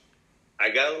Thanos," I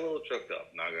got a little choked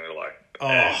up. Not gonna lie. Oh,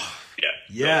 and, yeah.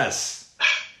 Yes. So,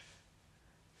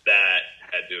 that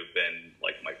had to have been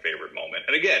like my favorite moment.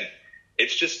 And again,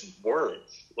 it's just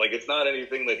words. Like, it's not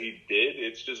anything that he did.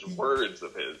 It's just words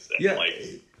of his. And yeah.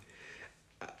 Like,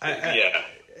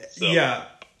 So. Yeah.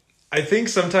 I think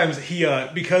sometimes he,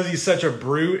 because he's such a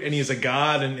brute and he's a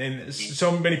god, and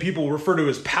so many people refer to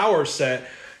his power set,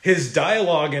 his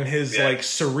dialogue and his like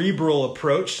cerebral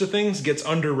approach to things gets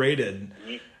underrated.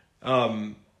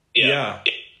 Yeah,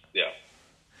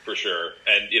 for sure.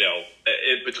 And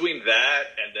between that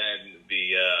and then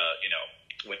the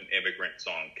when Immigrant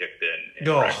song kicked in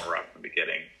Ragnarok in the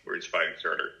beginning, where he's fighting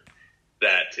Surtur,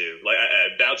 that too. Like,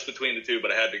 I bounced between the two,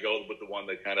 but I had to go with the one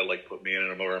that kind of like put me in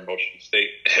a more emotional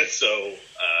state. So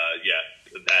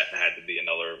that had to be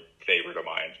another favorite of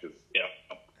mine, because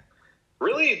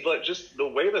really, but just the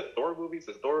way the Thor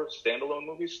standalone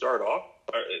movies start off,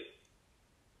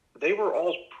 they were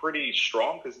all pretty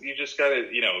strong, because you just gotta,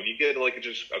 you get like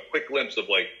just a quick glimpse of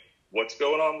like what's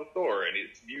going on with Thor, and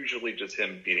it's usually just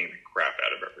him beating the crap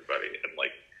out of everybody. And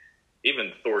like,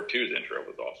 even Thor 2's intro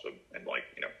was awesome, and like,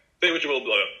 say what you will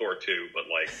about Thor 2, but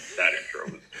like, that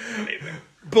intro was amazing.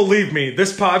 Believe me,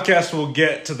 this podcast will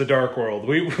get to the Dark World.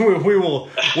 We will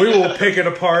pick it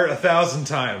apart 1,000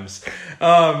 times.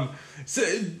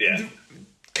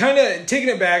 Kind of taking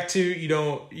it back to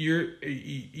your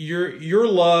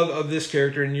love of this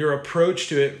character and your approach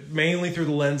to it, mainly through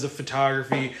the lens of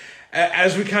photography.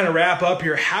 As we kind of wrap up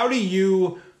here,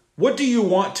 what do you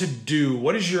want to do?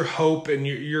 What is your hope and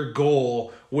your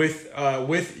goal with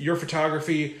your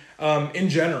photography in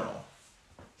general?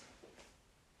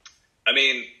 I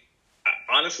mean,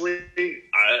 honestly,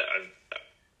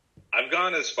 I've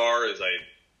gone as far as I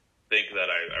think that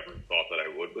I ever thought that I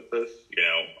would with this.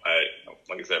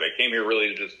 Like I said, I came here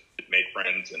really to just make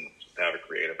friends and just have a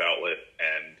creative outlet.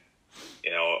 And,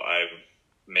 I've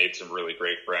made some really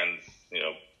great friends, and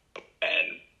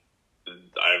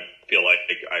I feel like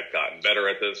I've gotten better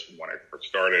at this from when I first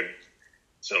started.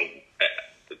 So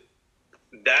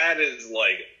that is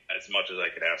like as much as I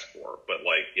could ask for. But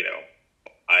like,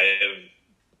 I have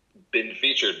been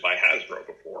featured by Hasbro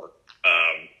before.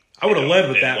 I would have led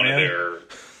with that, man.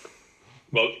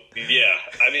 Well, yeah,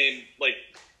 I mean, like,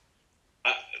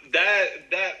 that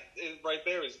is right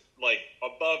there is like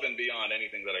above and beyond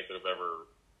anything that I could have ever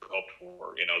hoped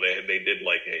for. They did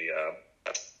like a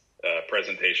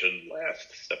presentation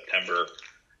last September.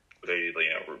 They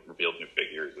revealed new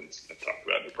figures and talked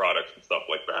about new products and stuff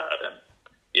like that. And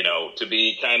to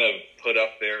be kind of put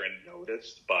up there and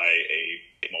noticed by a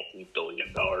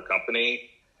multi-billion-dollar company,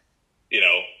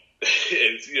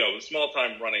 it's small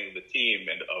time running the team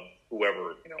and of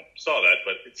whoever saw that,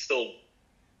 but it's still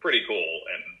pretty cool.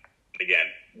 And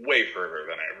again, way further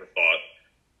than I ever thought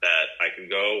that I could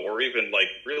go, or even like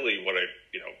really what I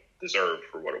deserved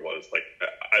for what it was. Like,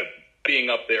 being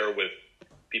up there with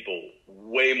people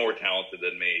way more talented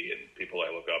than me and people I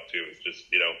look up to is just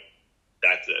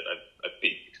that's it. I've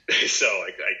peaked. So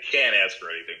like, I can't ask for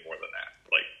anything more than that.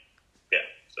 Like, yeah.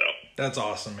 So that's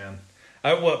awesome, man.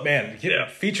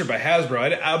 Featured by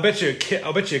Hasbro. I'll bet you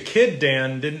a kid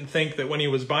Dan didn't think that when he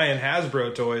was buying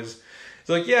Hasbro toys, he's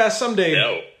like, yeah, someday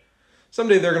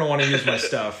they're gonna want to use my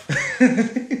stuff.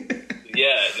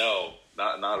 Yeah, no,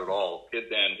 not at all. Kid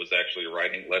Dan was actually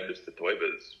writing letters to Toy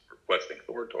Biz requesting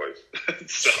Thor toys.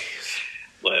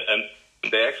 And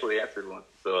they actually answered one,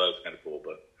 so that was kind of cool.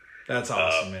 But that's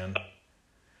awesome, man.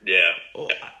 Yeah.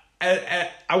 Well,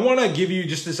 I want to give you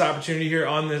just this opportunity here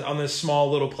on this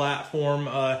small little platform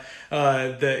that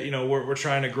we're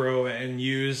trying to grow and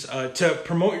use to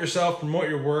promote yourself, promote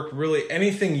your work, really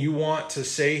anything you want to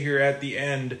say here at the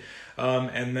end,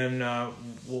 and then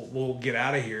we'll get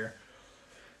out of here.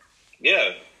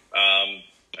 Yeah, I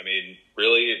mean,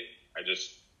 really, I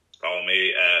just follow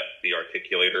me at The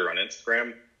Articulator on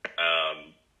Instagram.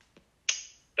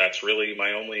 that's really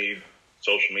my only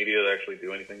social media that I actually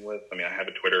do anything with. I mean, I have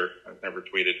a Twitter. I've never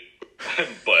tweeted,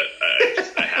 but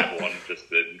I have one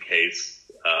just in case.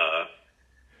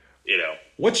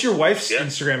 What's your wife's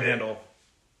Instagram handle?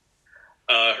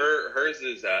 Hers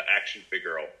is Action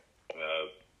Figure.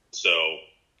 So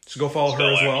go follow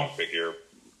her as well. Figure,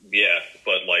 yeah,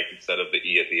 but like instead of the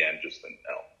E at the end, just an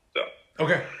L. So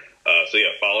okay. So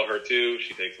yeah, follow her too.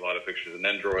 She takes a lot of pictures of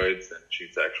Nendoroids, and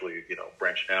she's actually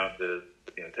branching out to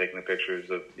taking the pictures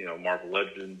of Marvel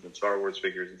Legends and Star Wars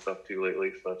figures and stuff too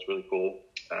lately. So that's really cool.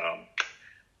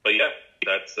 But yeah,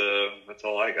 that's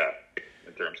all I got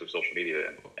in terms of social media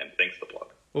and things to plug.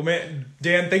 Well, man,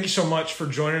 Dan, thank you so much for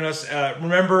joining us.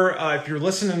 Remember, if you're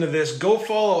listening to this, go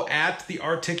follow at The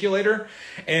Articulator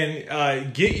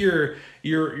and get your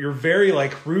very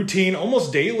routine,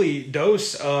 almost daily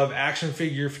dose of action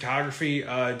figure photography.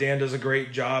 Dan does a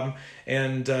great job,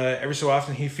 and every so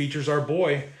often he features our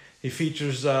boy. He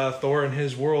features Thor in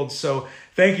his world. So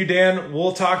thank you, Dan.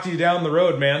 We'll talk to you down the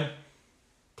road, man.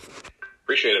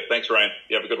 Appreciate it. Thanks, Ryan.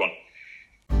 You have a good one.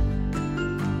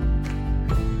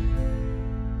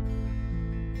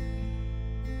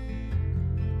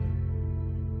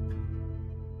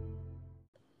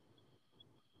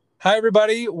 Hi,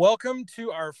 everybody. Welcome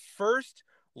to our first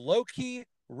Loki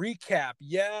recap.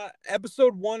 Yeah,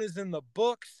 episode 1 is in the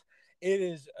books.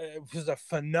 It was a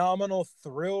phenomenal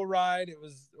thrill ride. It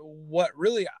was what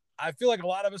really I feel like a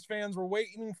lot of us fans were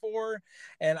waiting for,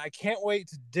 and I can't wait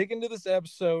to dig into this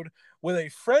episode with a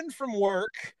friend from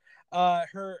work.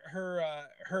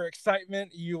 Her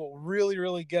excitement, you will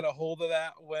really get a hold of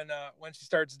that when she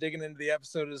starts digging into the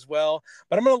episode as well.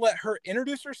 But I'm going to let her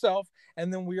introduce herself,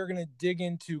 and then we are going to dig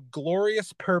into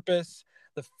Glorious Purpose,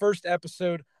 the first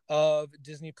episode of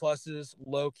Disney Plus's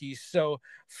Loki. So,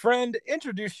 friend,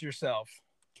 introduce yourself.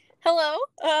 Hello.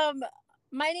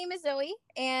 My name is Zoe,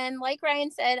 and like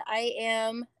Ryan said, I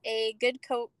am a good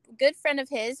friend of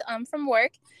his from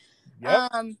work. Yep.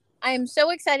 I am so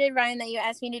excited, Ryan, that you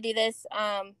asked me to do this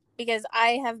because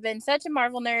I have been such a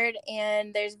Marvel nerd,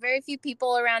 and there's very few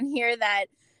people around here that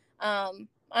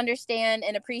understand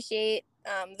and appreciate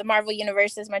the Marvel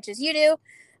universe as much as you do.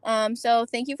 So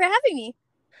thank you for having me.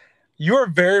 You're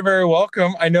very, very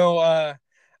welcome. I know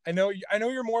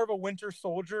you're more of a Winter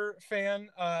Soldier fan.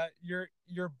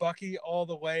 You're Bucky all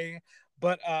the way,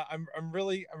 but I'm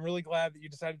really glad that you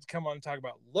decided to come on and talk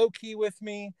about Loki with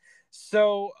me.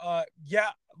 So,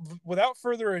 without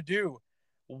further ado,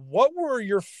 what were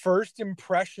your first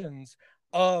impressions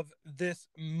of this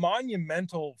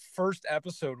monumental first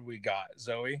episode we got,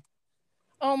 Zoe?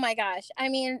 Oh my gosh. I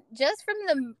mean, just from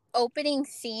the opening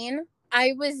scene,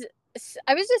 I was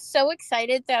just so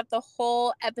excited throughout the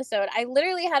whole episode. I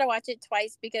literally had to watch it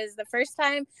twice because the first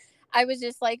time I was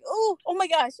just like, oh my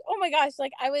gosh.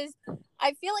 Like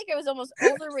I feel like I was almost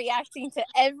overreacting to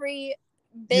every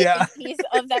bit and piece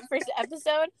of that first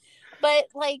episode. But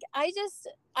like, I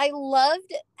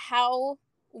loved how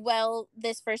well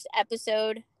this first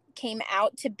episode came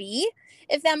out to be,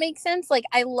 if that makes sense. Like,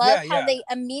 I love how they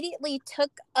immediately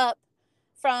took up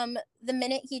from the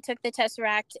minute he took the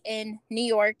Tesseract in New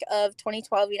York of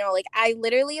 2012,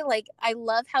 I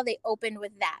love how they opened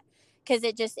with that, because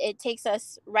it takes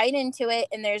us right into it,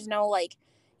 and there's no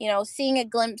seeing a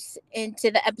glimpse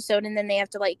into the episode, and then they have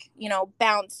to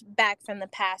bounce back from the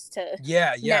past to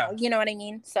now, you know what I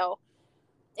mean? So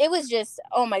it was just,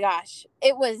 oh my gosh,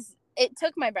 it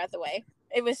took my breath away.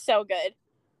 It was so good.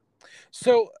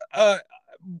 So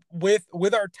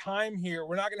with our time here,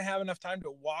 we're not going to have enough time to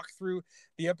walk through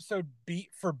the episode beat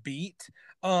for beat.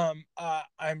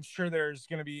 I'm sure there's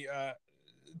going to be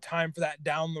time for that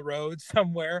down the road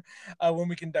somewhere when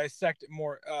we can dissect it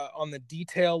more on the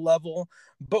detail level.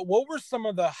 But what were some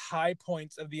of the high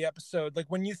points of the episode? Like,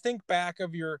 when you think back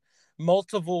of your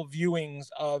multiple viewings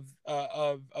of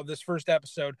this first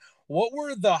episode, what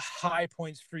were the high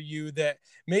points for you that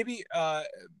maybe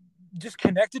just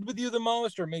connected with you the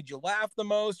most, or made you laugh the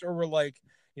most, or were like,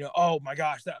 oh my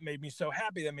gosh, that made me so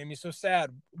happy, that made me so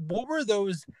sad? What were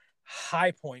those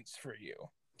high points for you?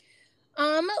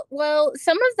 Well,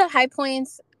 some of the high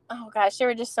points, oh gosh, there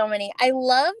were just so many. I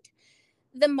loved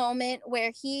the moment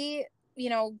where he,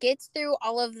 gets through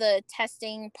all of the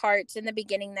testing parts in the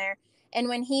beginning there. And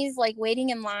when he's waiting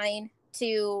in line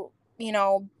to,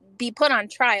 be put on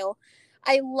trial,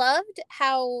 I loved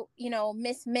how,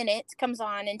 Miss Minute comes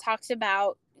on and talks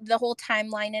about the whole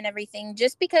timeline and everything,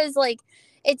 just because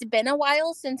it's been a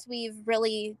while since we've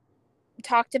really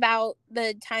talked about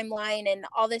the timeline and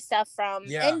all this stuff from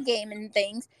Endgame and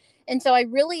things. And so I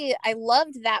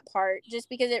loved that part, just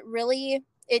because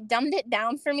it dumbed it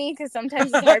down for me, because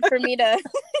sometimes it's hard for me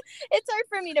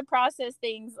to process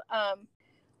things.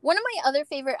 One of my other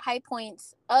favorite high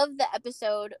points of the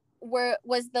episode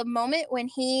was the moment when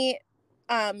he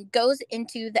goes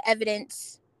into the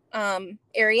evidence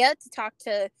area to talk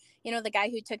to, the guy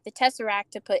who took the tesseract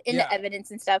to put into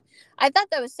evidence and stuff. I thought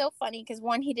that was so funny because,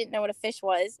 one, he didn't know what a fish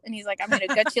was, and he's like, I'm gonna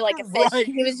gut you like a fish. Right.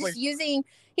 He was just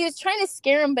he was trying to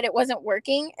scare him, but it wasn't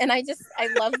working, and I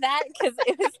love that because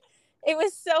it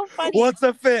was so funny. What's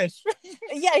a fish?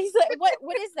 Yeah, he's like,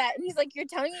 what is that? And he's like, you're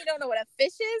telling me you don't know what a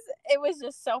fish is? It was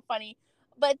just so funny.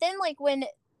 But then, like, when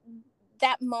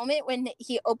that moment when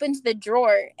he opens the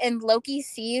drawer and Loki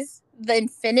sees the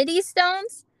Infinity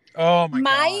Stones, oh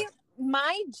my God.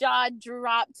 My jaw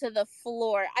dropped to the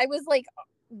floor. I was like,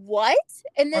 what?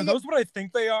 And then are those what I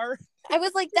think they are? I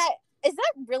was like, is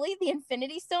that really the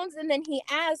Infinity Stones? And then he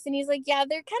asked, and he's like, yeah,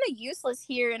 they're kind of useless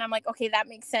here. And I'm like, okay, that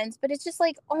makes sense. But it's just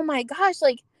like, oh my gosh,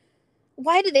 like,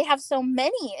 why do they have so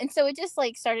many? And so it just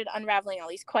like started unraveling all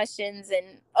these questions.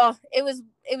 And it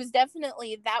was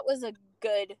definitely, that was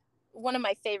one of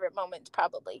my favorite moments,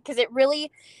 probably, because it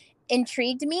really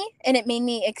intrigued me and it made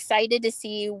me excited to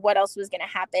see what else was going to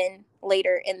happen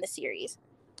later in the series.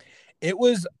 It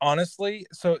was, honestly,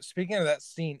 so speaking of that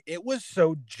scene, it was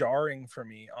so jarring for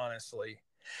me, honestly.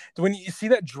 When you see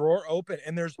that drawer open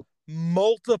and there's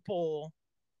multiple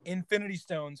Infinity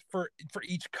Stones for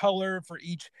each color, for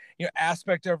each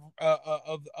aspect of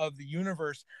the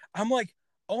universe, I'm like,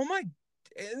 oh my.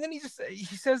 And then he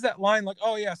says that line like,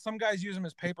 oh yeah, some guys use them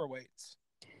as paperweights.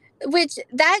 Which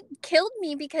that killed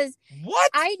me because what?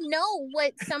 I know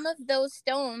what some of those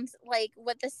stones, like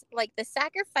what the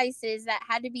sacrifices that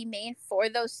had to be made for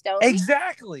those stones.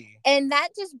 Exactly. And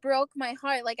that just broke my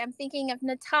heart. Like, I'm thinking of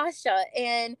Natasha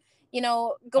and,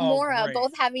 Gamora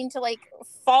both having to like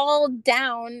fall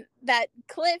down that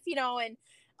cliff, and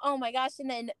oh my gosh. And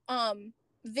then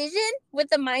Vision with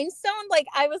the Mind Stone. Like,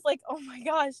 I was like, oh my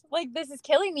gosh, like this is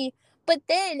killing me. But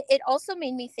then it also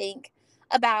made me think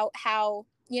about how,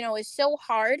 it's so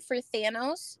hard for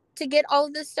Thanos to get all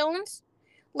of the stones.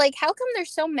 Like, how come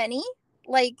there's so many?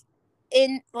 Like,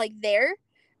 there?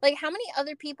 Like, how many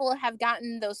other people have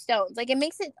gotten those stones? Like, it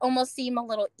makes it almost seem a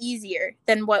little easier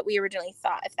than what we originally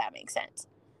thought, if that makes sense.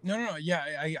 No. Yeah,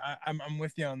 I'm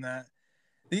with you on that.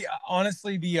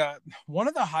 Honestly, one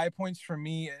of the high points for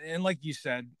me, and like you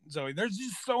said, Zoe, there's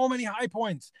just so many high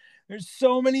points. There's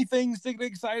so many things to get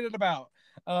excited about.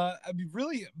 I mean,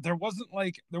 really, there wasn't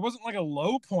like a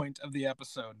low point of the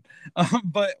episode.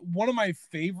 But one of my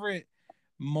favorite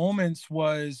moments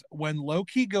was when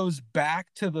Loki goes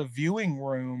back to the viewing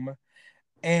room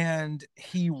and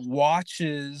he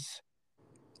watches.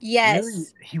 Yes. Really,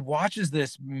 he watches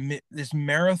this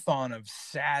marathon of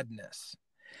sadness.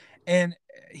 And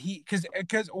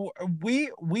because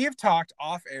we have talked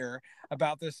off air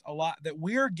about this a lot, that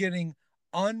we are getting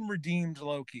unredeemed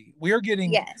Loki. We are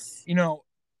getting,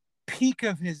 peak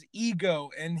of his ego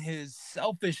and his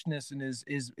selfishness and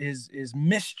his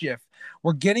mischief.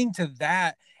 We're getting to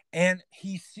that, and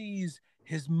he sees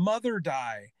his mother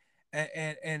die,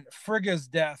 and Frigga's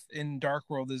death in Dark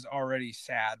World is already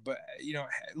sad. But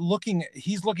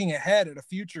he's looking ahead at a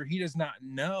future he does not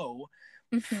know.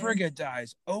 Frigga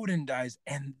dies, Odin dies,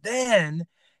 and then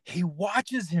he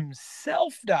watches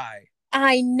himself die.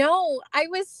 I know.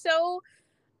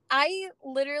 I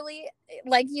literally,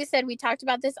 like you said, we talked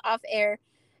about this off air.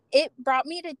 It brought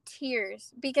me to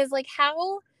tears because, like,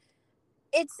 how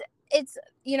it's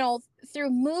through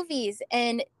movies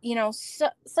and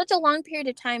such a long period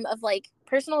of time of like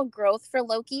personal growth for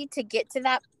Loki to get to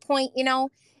that point,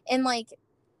 and like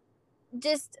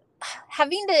just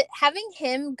having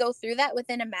him go through that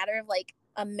within a matter of like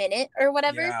a minute or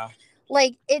whatever. Yeah.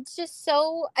 Like, it's just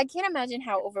so, I can't imagine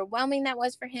how overwhelming that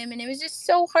was for him. And it was just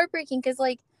so heartbreaking because,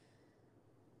 like,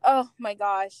 oh my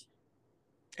gosh,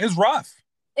 it was rough.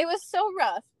 It was so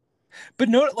rough. But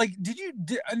no, like,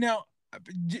 now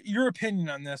your opinion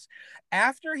on this,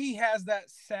 after he has that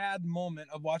sad moment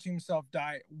of watching himself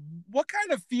die, what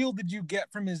kind of feel did you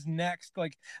get from his next,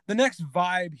 like the next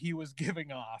vibe he was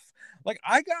giving off? Like,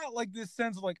 I got like this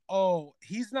sense of like, oh,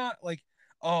 he's not like,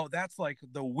 oh, that's like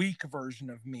the weak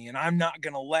version of me, and I'm not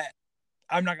gonna let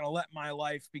my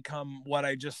life become what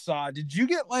I just saw. Did you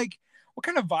get like, what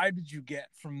kind of vibe did you get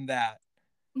from that?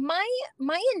 My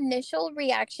initial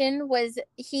reaction was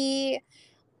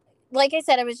like I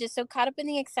said, I was just so caught up in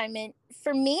the excitement.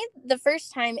 For me, the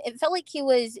first time, it felt like he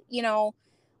was,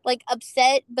 like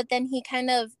upset, but then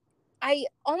I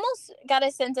almost got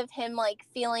a sense of him like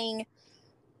feeling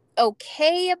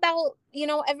okay about,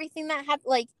 everything that happened.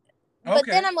 Like, but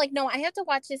then I'm like, no, I have to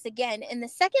watch this again. And the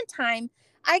second time,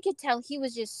 I could tell he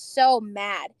was just so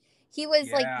mad. He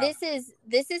was like, this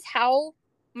is how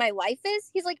my life is.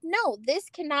 He's like, no, this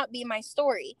cannot be my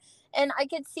story. And I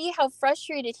could see how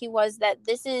frustrated he was that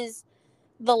this is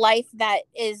the life that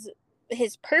is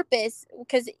his purpose,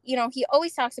 because he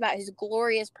always talks about his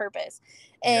glorious purpose,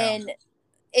 and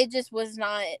it just was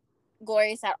not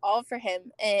glorious at all for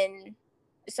him. And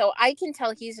so I can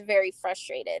tell he's very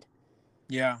frustrated.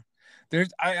 Yeah.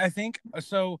 I think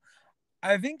so.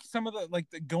 I think some of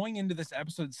going into this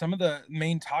episode, some of the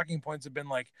main talking points have been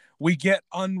like, we get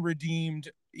unredeemed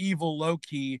evil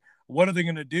Loki. What are they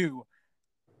going to do?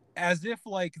 As if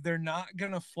like they're not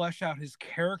going to flesh out his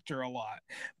character a lot.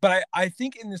 But I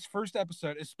think in this first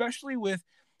episode, especially with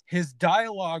his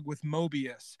dialogue with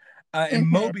Mobius,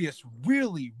 and Mobius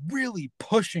really, really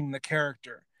pushing the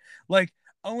character. Like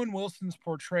Owen Wilson's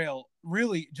portrayal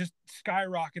really just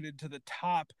skyrocketed to the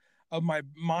top of my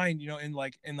mind,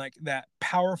 in that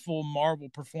powerful Marvel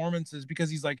performances, because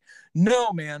he's like,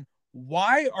 no, man,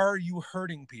 why are you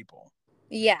hurting people?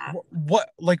 Yeah.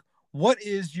 What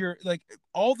is your, like,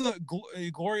 all the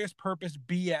glorious purpose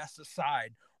BS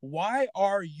aside, why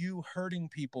are you hurting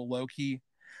people, Loki?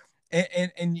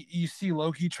 And you see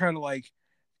Loki try to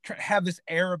have this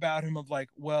air about him of like,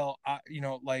 well,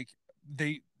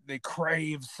 they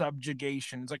crave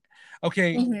subjugation. It's like,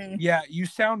 okay, yeah, you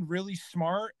sound really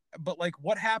smart, but like,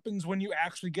 what happens when you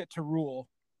actually get to rule?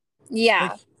 Yeah.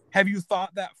 Like, have you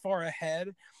thought that far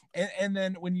ahead? And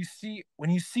then when you see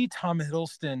Tom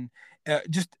Hiddleston,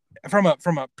 just from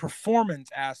a performance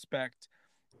aspect,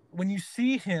 when you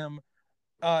see him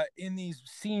in these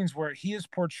scenes where he is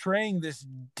portraying this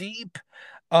deep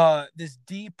how do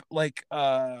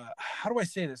I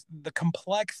say this, the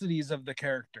complexities of the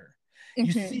character,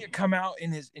 you see it come out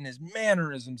in his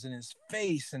mannerisms, in his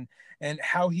face, and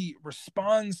how he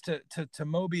responds to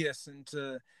Mobius, and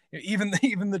to even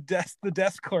the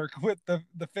desk clerk with the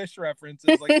fish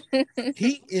references. Like,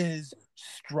 he is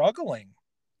struggling.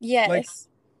 Yes. Like,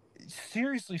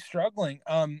 seriously struggling.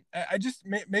 I just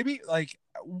maybe like,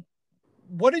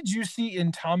 what did you see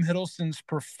in Tom Hiddleston's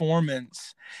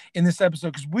performance in this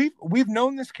episode? Because we've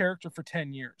known this character for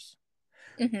 10 years.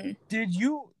 Did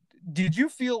you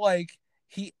feel like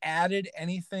he added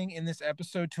anything in this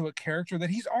episode to a character that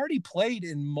he's already played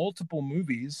in multiple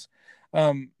movies?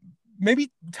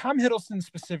 Maybe Tom Hiddleston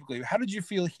specifically. How did you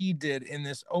feel he did in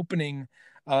this opening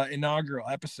inaugural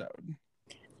episode?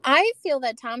 I feel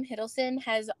that Tom Hiddleston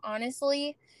has,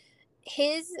 honestly,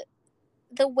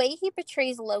 the way he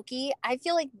portrays Loki, I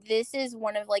feel like this is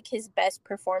one of like his best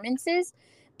performances,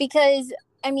 because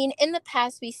I mean, in the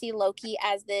past we see Loki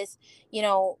as this,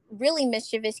 really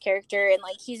mischievous character, and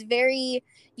like he's very,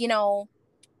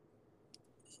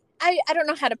 I don't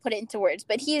know how to put it into words,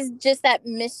 but he's just that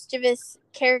mischievous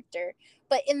character.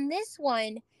 But in this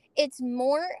one, it's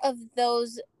more of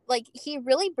those, like, he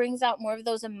really brings out more of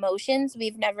those emotions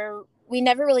we never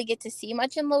really get to see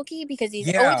much in Loki, because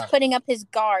he's always putting up his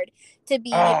guard to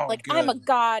be good. I'm a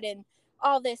god and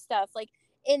all this stuff. Like,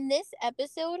 in this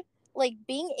episode, like,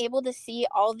 being able to see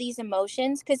all these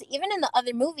emotions, because even in the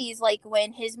other movies, like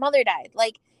when his mother died,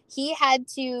 like, he had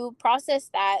to process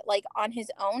that like on his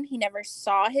own. He never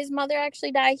saw his mother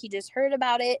actually die. He just heard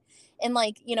about it. And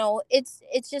like,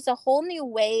 it's just a whole new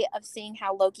way of seeing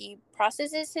how Loki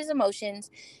processes his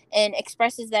emotions and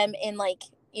expresses them, and like,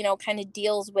 kind of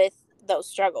deals with those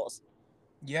struggles.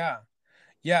 Yeah.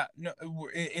 No,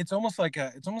 it's almost like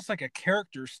a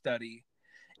character study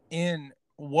in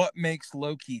what makes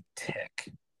Loki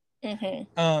tick.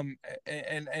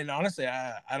 And honestly,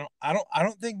 I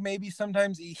don't think maybe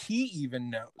sometimes he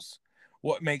even knows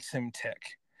what makes him tick.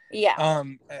 Yeah.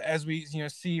 As we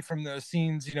see from those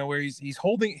scenes, where he's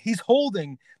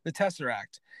holding the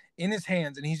Tesseract in his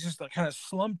hands, and he's just like kind of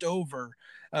slumped over,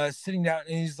 sitting down,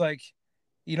 and he's like,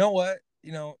 you know what,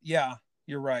 yeah,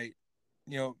 you're right.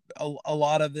 A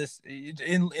lot of this,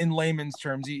 in layman's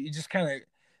terms, he just kind of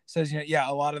says, yeah,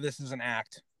 a lot of this is an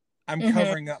act. I'm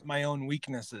covering up my own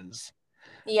weaknesses.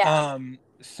 Yeah.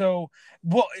 So,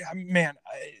 well, man,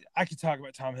 I could talk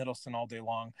about Tom Hiddleston all day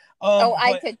long.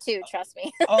 I could too, trust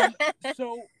me.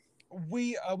 So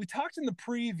we talked in the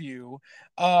preview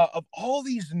of all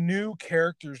these new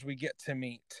characters we get to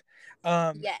meet.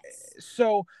 Yes.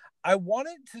 So I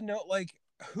wanted to know, like,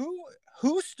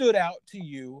 who stood out to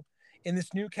you in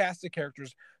this new cast of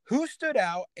characters? Who stood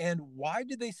out, and why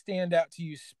did they stand out to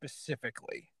you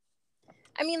specifically?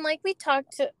 I mean, like we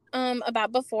talked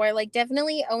about before, like,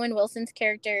 definitely Owen Wilson's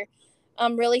character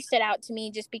really stood out to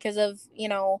me, just because of,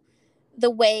 the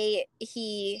way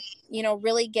he,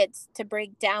 really gets to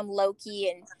break down Loki,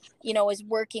 and, is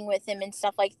working with him and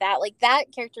stuff like that. Like,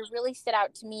 that character really stood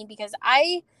out to me, because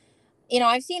I've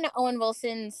seen Owen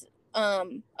Wilson's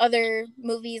other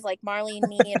movies like Marley and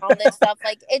Me and all this stuff.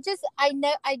 Like it just I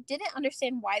didn't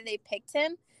understand why they picked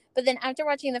him. But then after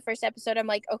watching the first episode, I'm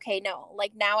like, okay, no,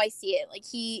 like now I see it. Like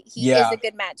he is Yeah. a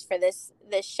good match for this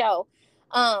show.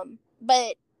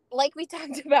 But like we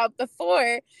talked about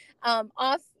before,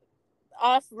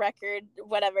 off record,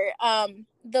 whatever.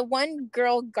 The one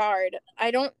girl guard,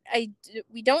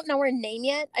 we don't know her name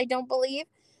yet, I don't believe,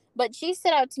 but she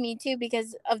stood out to me too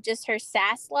because of just her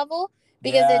sass level.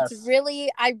 Because it's Yes.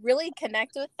 really, I really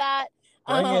connect with that.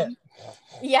 Bring it.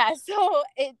 Yeah, so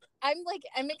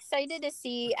I'm excited to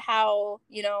see how,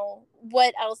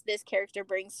 what else this character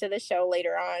brings to the show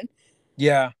later on.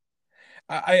 Yeah.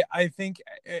 I think,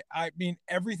 I mean,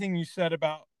 everything you said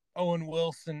about Owen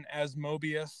Wilson as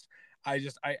Mobius, I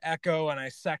echo and I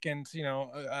second,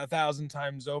 1,000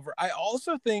 times over. I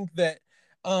also think that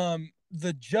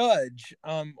the judge,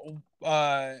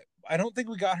 I don't think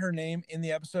we got her name in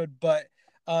the episode, but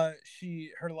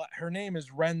her name is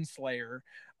Renslayer.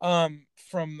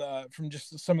 From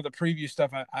just some of the preview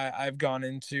stuff I've gone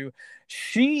into,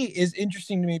 she is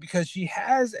interesting to me because she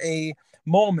has a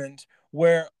moment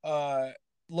where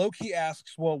Loki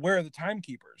asks, "Well, where are the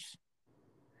timekeepers?"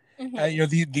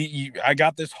 Mm-hmm. I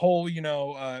got this whole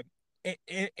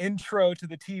intro to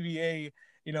the TVA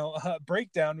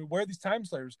breakdown. Where are these time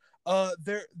slayers?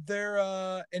 They're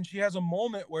and she has a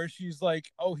moment where she's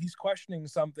like, "Oh, he's questioning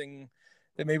something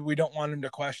that maybe we don't want him to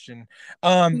question."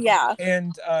 Yeah.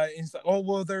 And he's like, "Oh,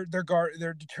 well, they're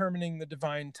determining the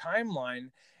divine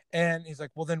timeline," and he's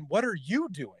like, "Well, then what are you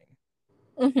doing?"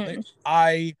 Mm-hmm. Like,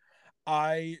 I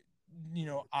I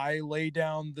lay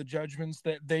down the judgments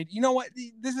that they, what,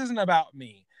 this isn't about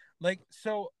me. Like,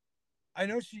 so I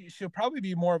know she'll probably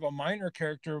be more of a minor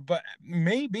character, but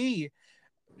maybe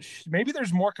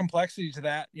there's more complexity to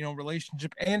that,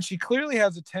 relationship. And she clearly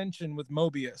has a tension with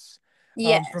Mobius,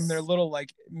 from their Yes. little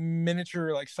like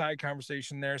miniature like side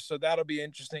conversation there. So that'll be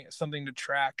interesting, something to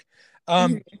track.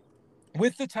 Mm-hmm.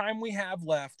 With the time we have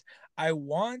left, I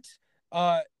want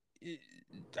uh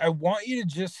I want you to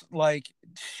just like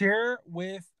share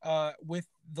with the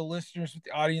listeners, with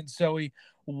the audience, Zoe,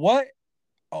 what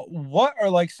are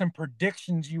like some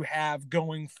predictions you have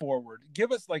going forward?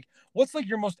 Give us like, what's like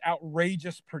your most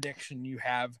outrageous prediction you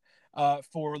have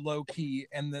for Loki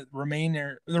and the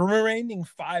remaining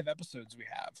 5 episodes we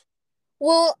have?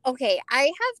 Well, okay, I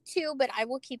have two, but I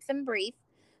will keep them brief.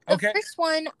 The Okay. first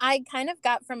one I kind of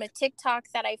got from a TikTok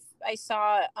that I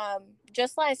saw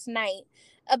just last night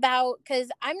about, because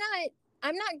I'm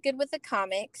not good with the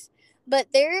comics,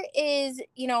 but there is,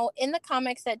 in the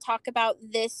comics that talk about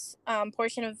this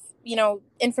portion of,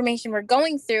 information we're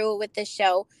going through with this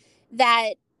show,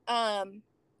 that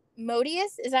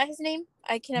Modius, is that his name?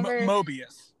 I can never.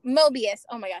 Mobius. Mobius.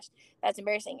 Oh my gosh, that's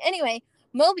embarrassing. Anyway,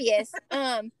 Mobius,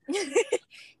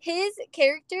 his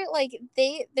character, like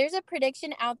there's a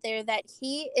prediction out there that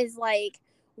he is like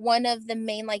one of the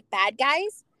main like bad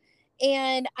guys,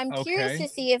 and I'm curious Okay. to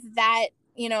see if that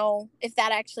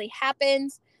actually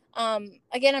happens.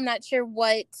 Again, I'm not sure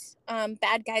what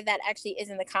bad guy that actually is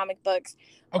in the comic books.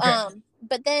 Okay.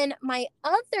 But then my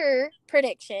other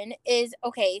prediction is,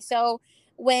 okay, so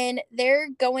when they're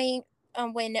going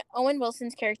when Owen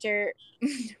Wilson's character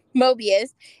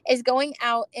Mobius is going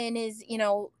out and is,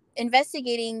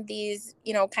 investigating these,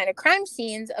 kind of crime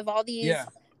scenes of all these Yeah.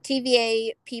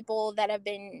 TVA people that have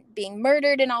been being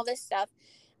murdered and all this stuff.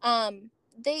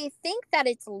 They think that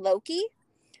it's Loki,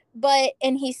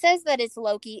 and he says that it's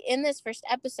Loki in this first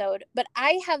episode, but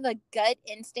I have a gut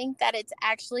instinct that it's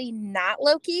actually not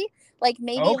Loki. Like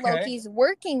maybe Okay. Loki's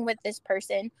working with this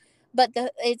person, but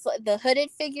it's the hooded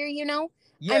figure,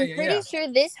 Yeah. I'm Yeah. pretty Yeah. sure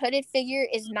this hooded figure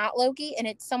is not Loki, and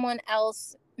it's someone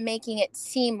else making it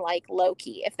seem like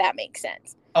Loki, if that makes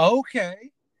sense.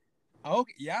 Okay.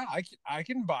 Okay. Yeah. I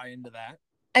can buy into that.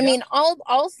 I Yeah. mean,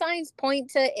 all signs point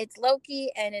to it's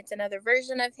Loki and it's another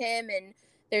version of him, and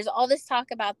there's all this talk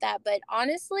about that. But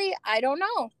honestly, I don't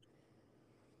know.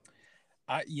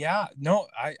 Yeah, no,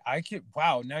 I could.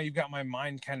 Wow, now you've got my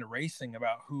mind kind of racing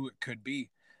about who it could be.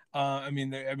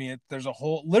 There's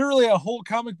literally a whole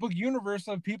comic book universe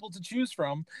of people to choose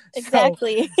from. So,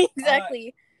 Exactly. uh,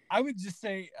 Exactly. I would just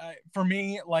say, for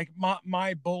me, like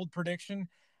my bold prediction,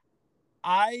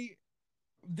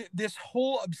 this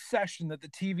whole obsession that the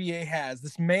TVA has,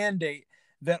 this mandate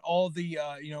that all the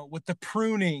with the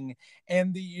pruning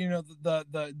and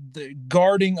the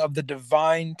guarding of the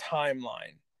divine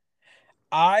timeline.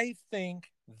 I think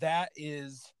that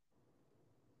is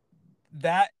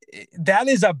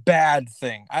a bad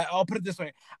thing. I'll put it this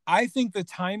way. I think the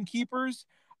timekeepers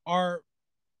are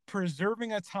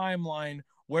preserving a timeline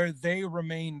where they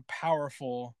remain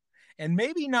powerful and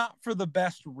maybe not for the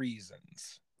best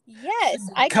reasons. Yes,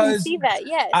 I can see that.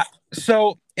 Yes.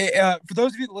 For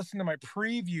those of you that listen to my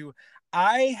preview,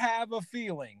 I have a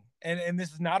feeling, and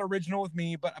this is not original with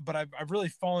me, but I've really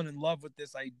fallen in love with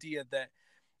this idea that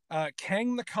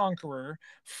Kang the Conqueror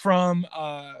from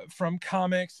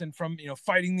comics and from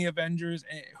fighting the Avengers,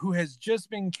 who has just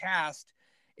been cast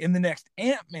in the next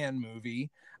Ant-Man movie.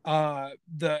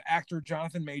 The actor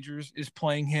Jonathan Majors is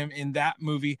playing him in that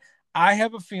movie. I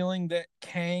have a feeling that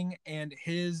Kang and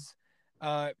his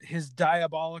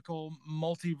diabolical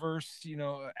multiverse,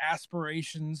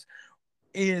 aspirations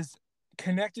is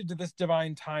connected to this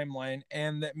divine timeline,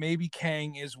 and that maybe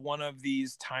Kang is one of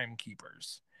these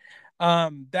timekeepers.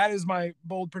 That is my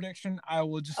bold prediction. I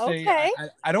will just say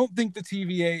I don't think the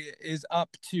TVA is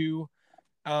up to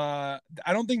I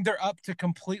don't think they're up to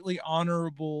completely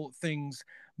honorable things,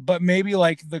 but maybe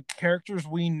like the characters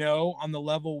we know on the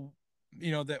level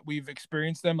that we've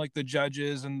experienced them, like the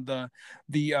judges and the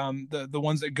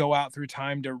ones that go out through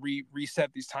time to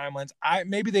reset these timelines.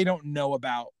 Maybe they don't know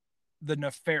about the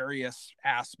nefarious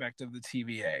aspect of the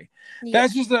TVA. Yeah.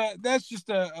 That's just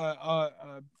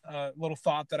a little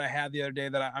thought that I had the other day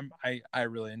that I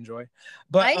really enjoy.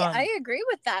 But I agree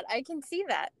with that. I can see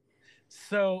that.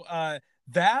 So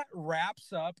that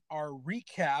wraps up our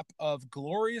recap of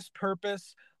Glorious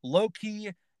Purpose,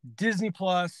 Loki, Disney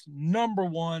Plus,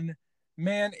 #1.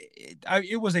 Man,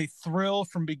 it was a thrill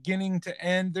from beginning to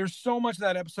end. There's so much of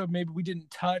that episode maybe we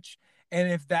didn't touch. And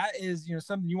if that is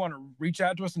something you want to reach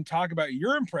out to us and talk about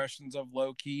your impressions of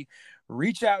Loki,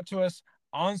 reach out to us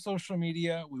on social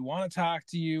media. We want to talk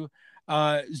to you.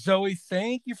 Zoe,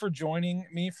 thank you for joining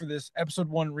me for this episode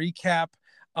 1 recap.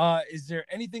 Is there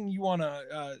anything you want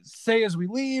to say as we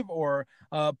leave, or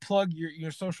plug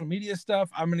your social media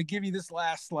stuff? I'm going to give you this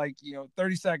last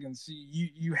 30 seconds.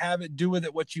 You have it. Do with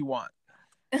it what you want.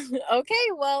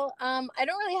 Okay, well, I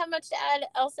don't really have much to add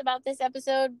else about this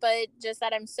episode, but just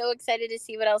that I'm so excited to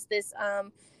see what else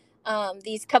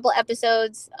these couple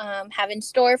episodes have in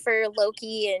store for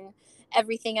Loki and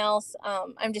everything else.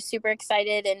 I'm just super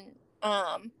excited, and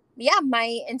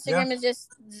my Instagram is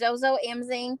just Zozo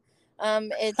Amzing.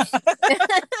 It's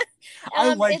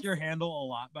I like your handle a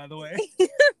lot, by the way.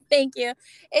 Thank you.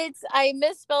 I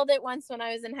misspelled it once when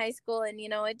I was in high school, and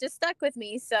it just stuck with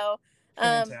me. So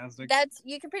fantastic.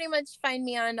 You can pretty much find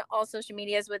me on all social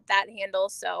medias with that handle.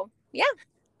 So yeah.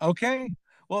 Okay.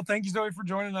 Well, thank you, Zoe, for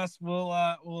joining us.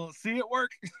 We'll see you at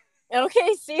work.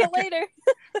 Okay. See you later.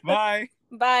 Bye.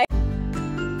 Bye.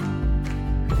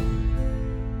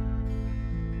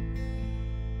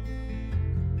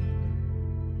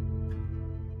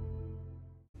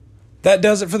 That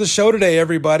does it for the show today,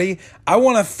 everybody. I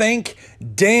want to thank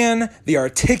Dan, the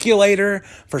Articulator,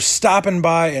 for stopping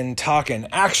by and talking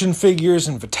action figures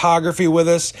and photography with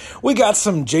us. We got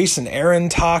some Jason Aaron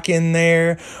talk in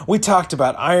there. We talked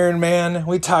about Iron Man.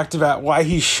 We talked about why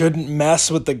he shouldn't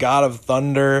mess with the God of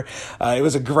Thunder. It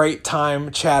was a great time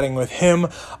chatting with him.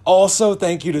 Also,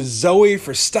 thank you to Zoe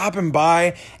for stopping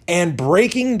by and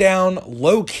breaking down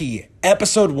Loki,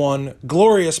 Episode 1,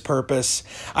 Glorious Purpose.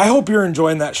 I hope you're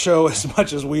enjoying that show as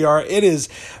much as we are. It has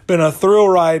been a thrill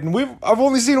ride, and I've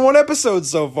only seen 1 episode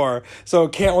so far, so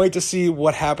can't wait to see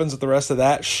what happens with the rest of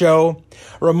that show.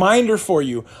 Reminder for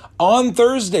you, on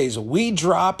Thursdays, we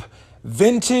drop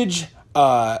vintage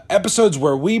episodes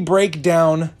where we break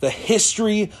down the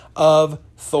history of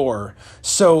Thor.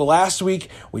 So last week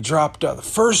we dropped the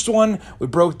first one. We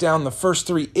broke down the first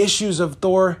 3 issues of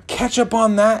Thor. Catch up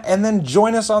on that and then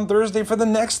join us on Thursday for the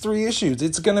next 3 issues.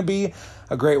 It's going to be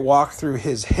a great walk through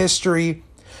his history.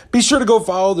 Be sure to go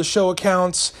follow the show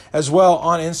accounts as well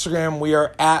on Instagram. We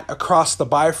are at Across the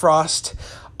Bifrost.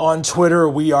 On Twitter,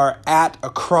 we are at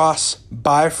Across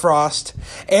Bifrost.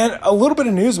 And a little bit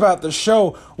of news about the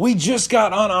show. We just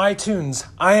got on iTunes.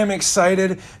 I am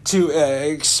excited to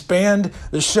expand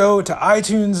the show to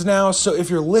iTunes now. So if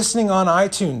you're listening on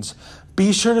iTunes,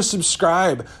 be sure to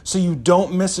subscribe so you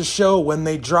don't miss a show when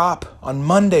they drop on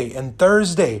Monday and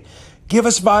Thursday. Give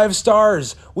us 5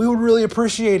 stars. We would really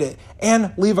appreciate it.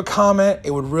 And leave a comment.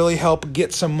 It would really help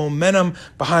get some momentum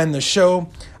behind the show.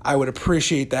 I would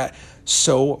appreciate that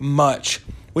so much.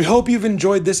 We hope you've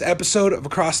enjoyed this episode of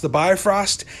Across the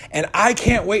Bifrost, and I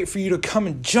can't wait for you to come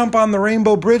and jump on the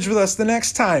Rainbow Bridge with us the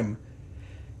next time.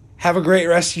 Have a great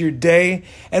rest of your day,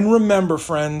 and remember,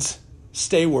 friends,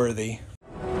 stay worthy.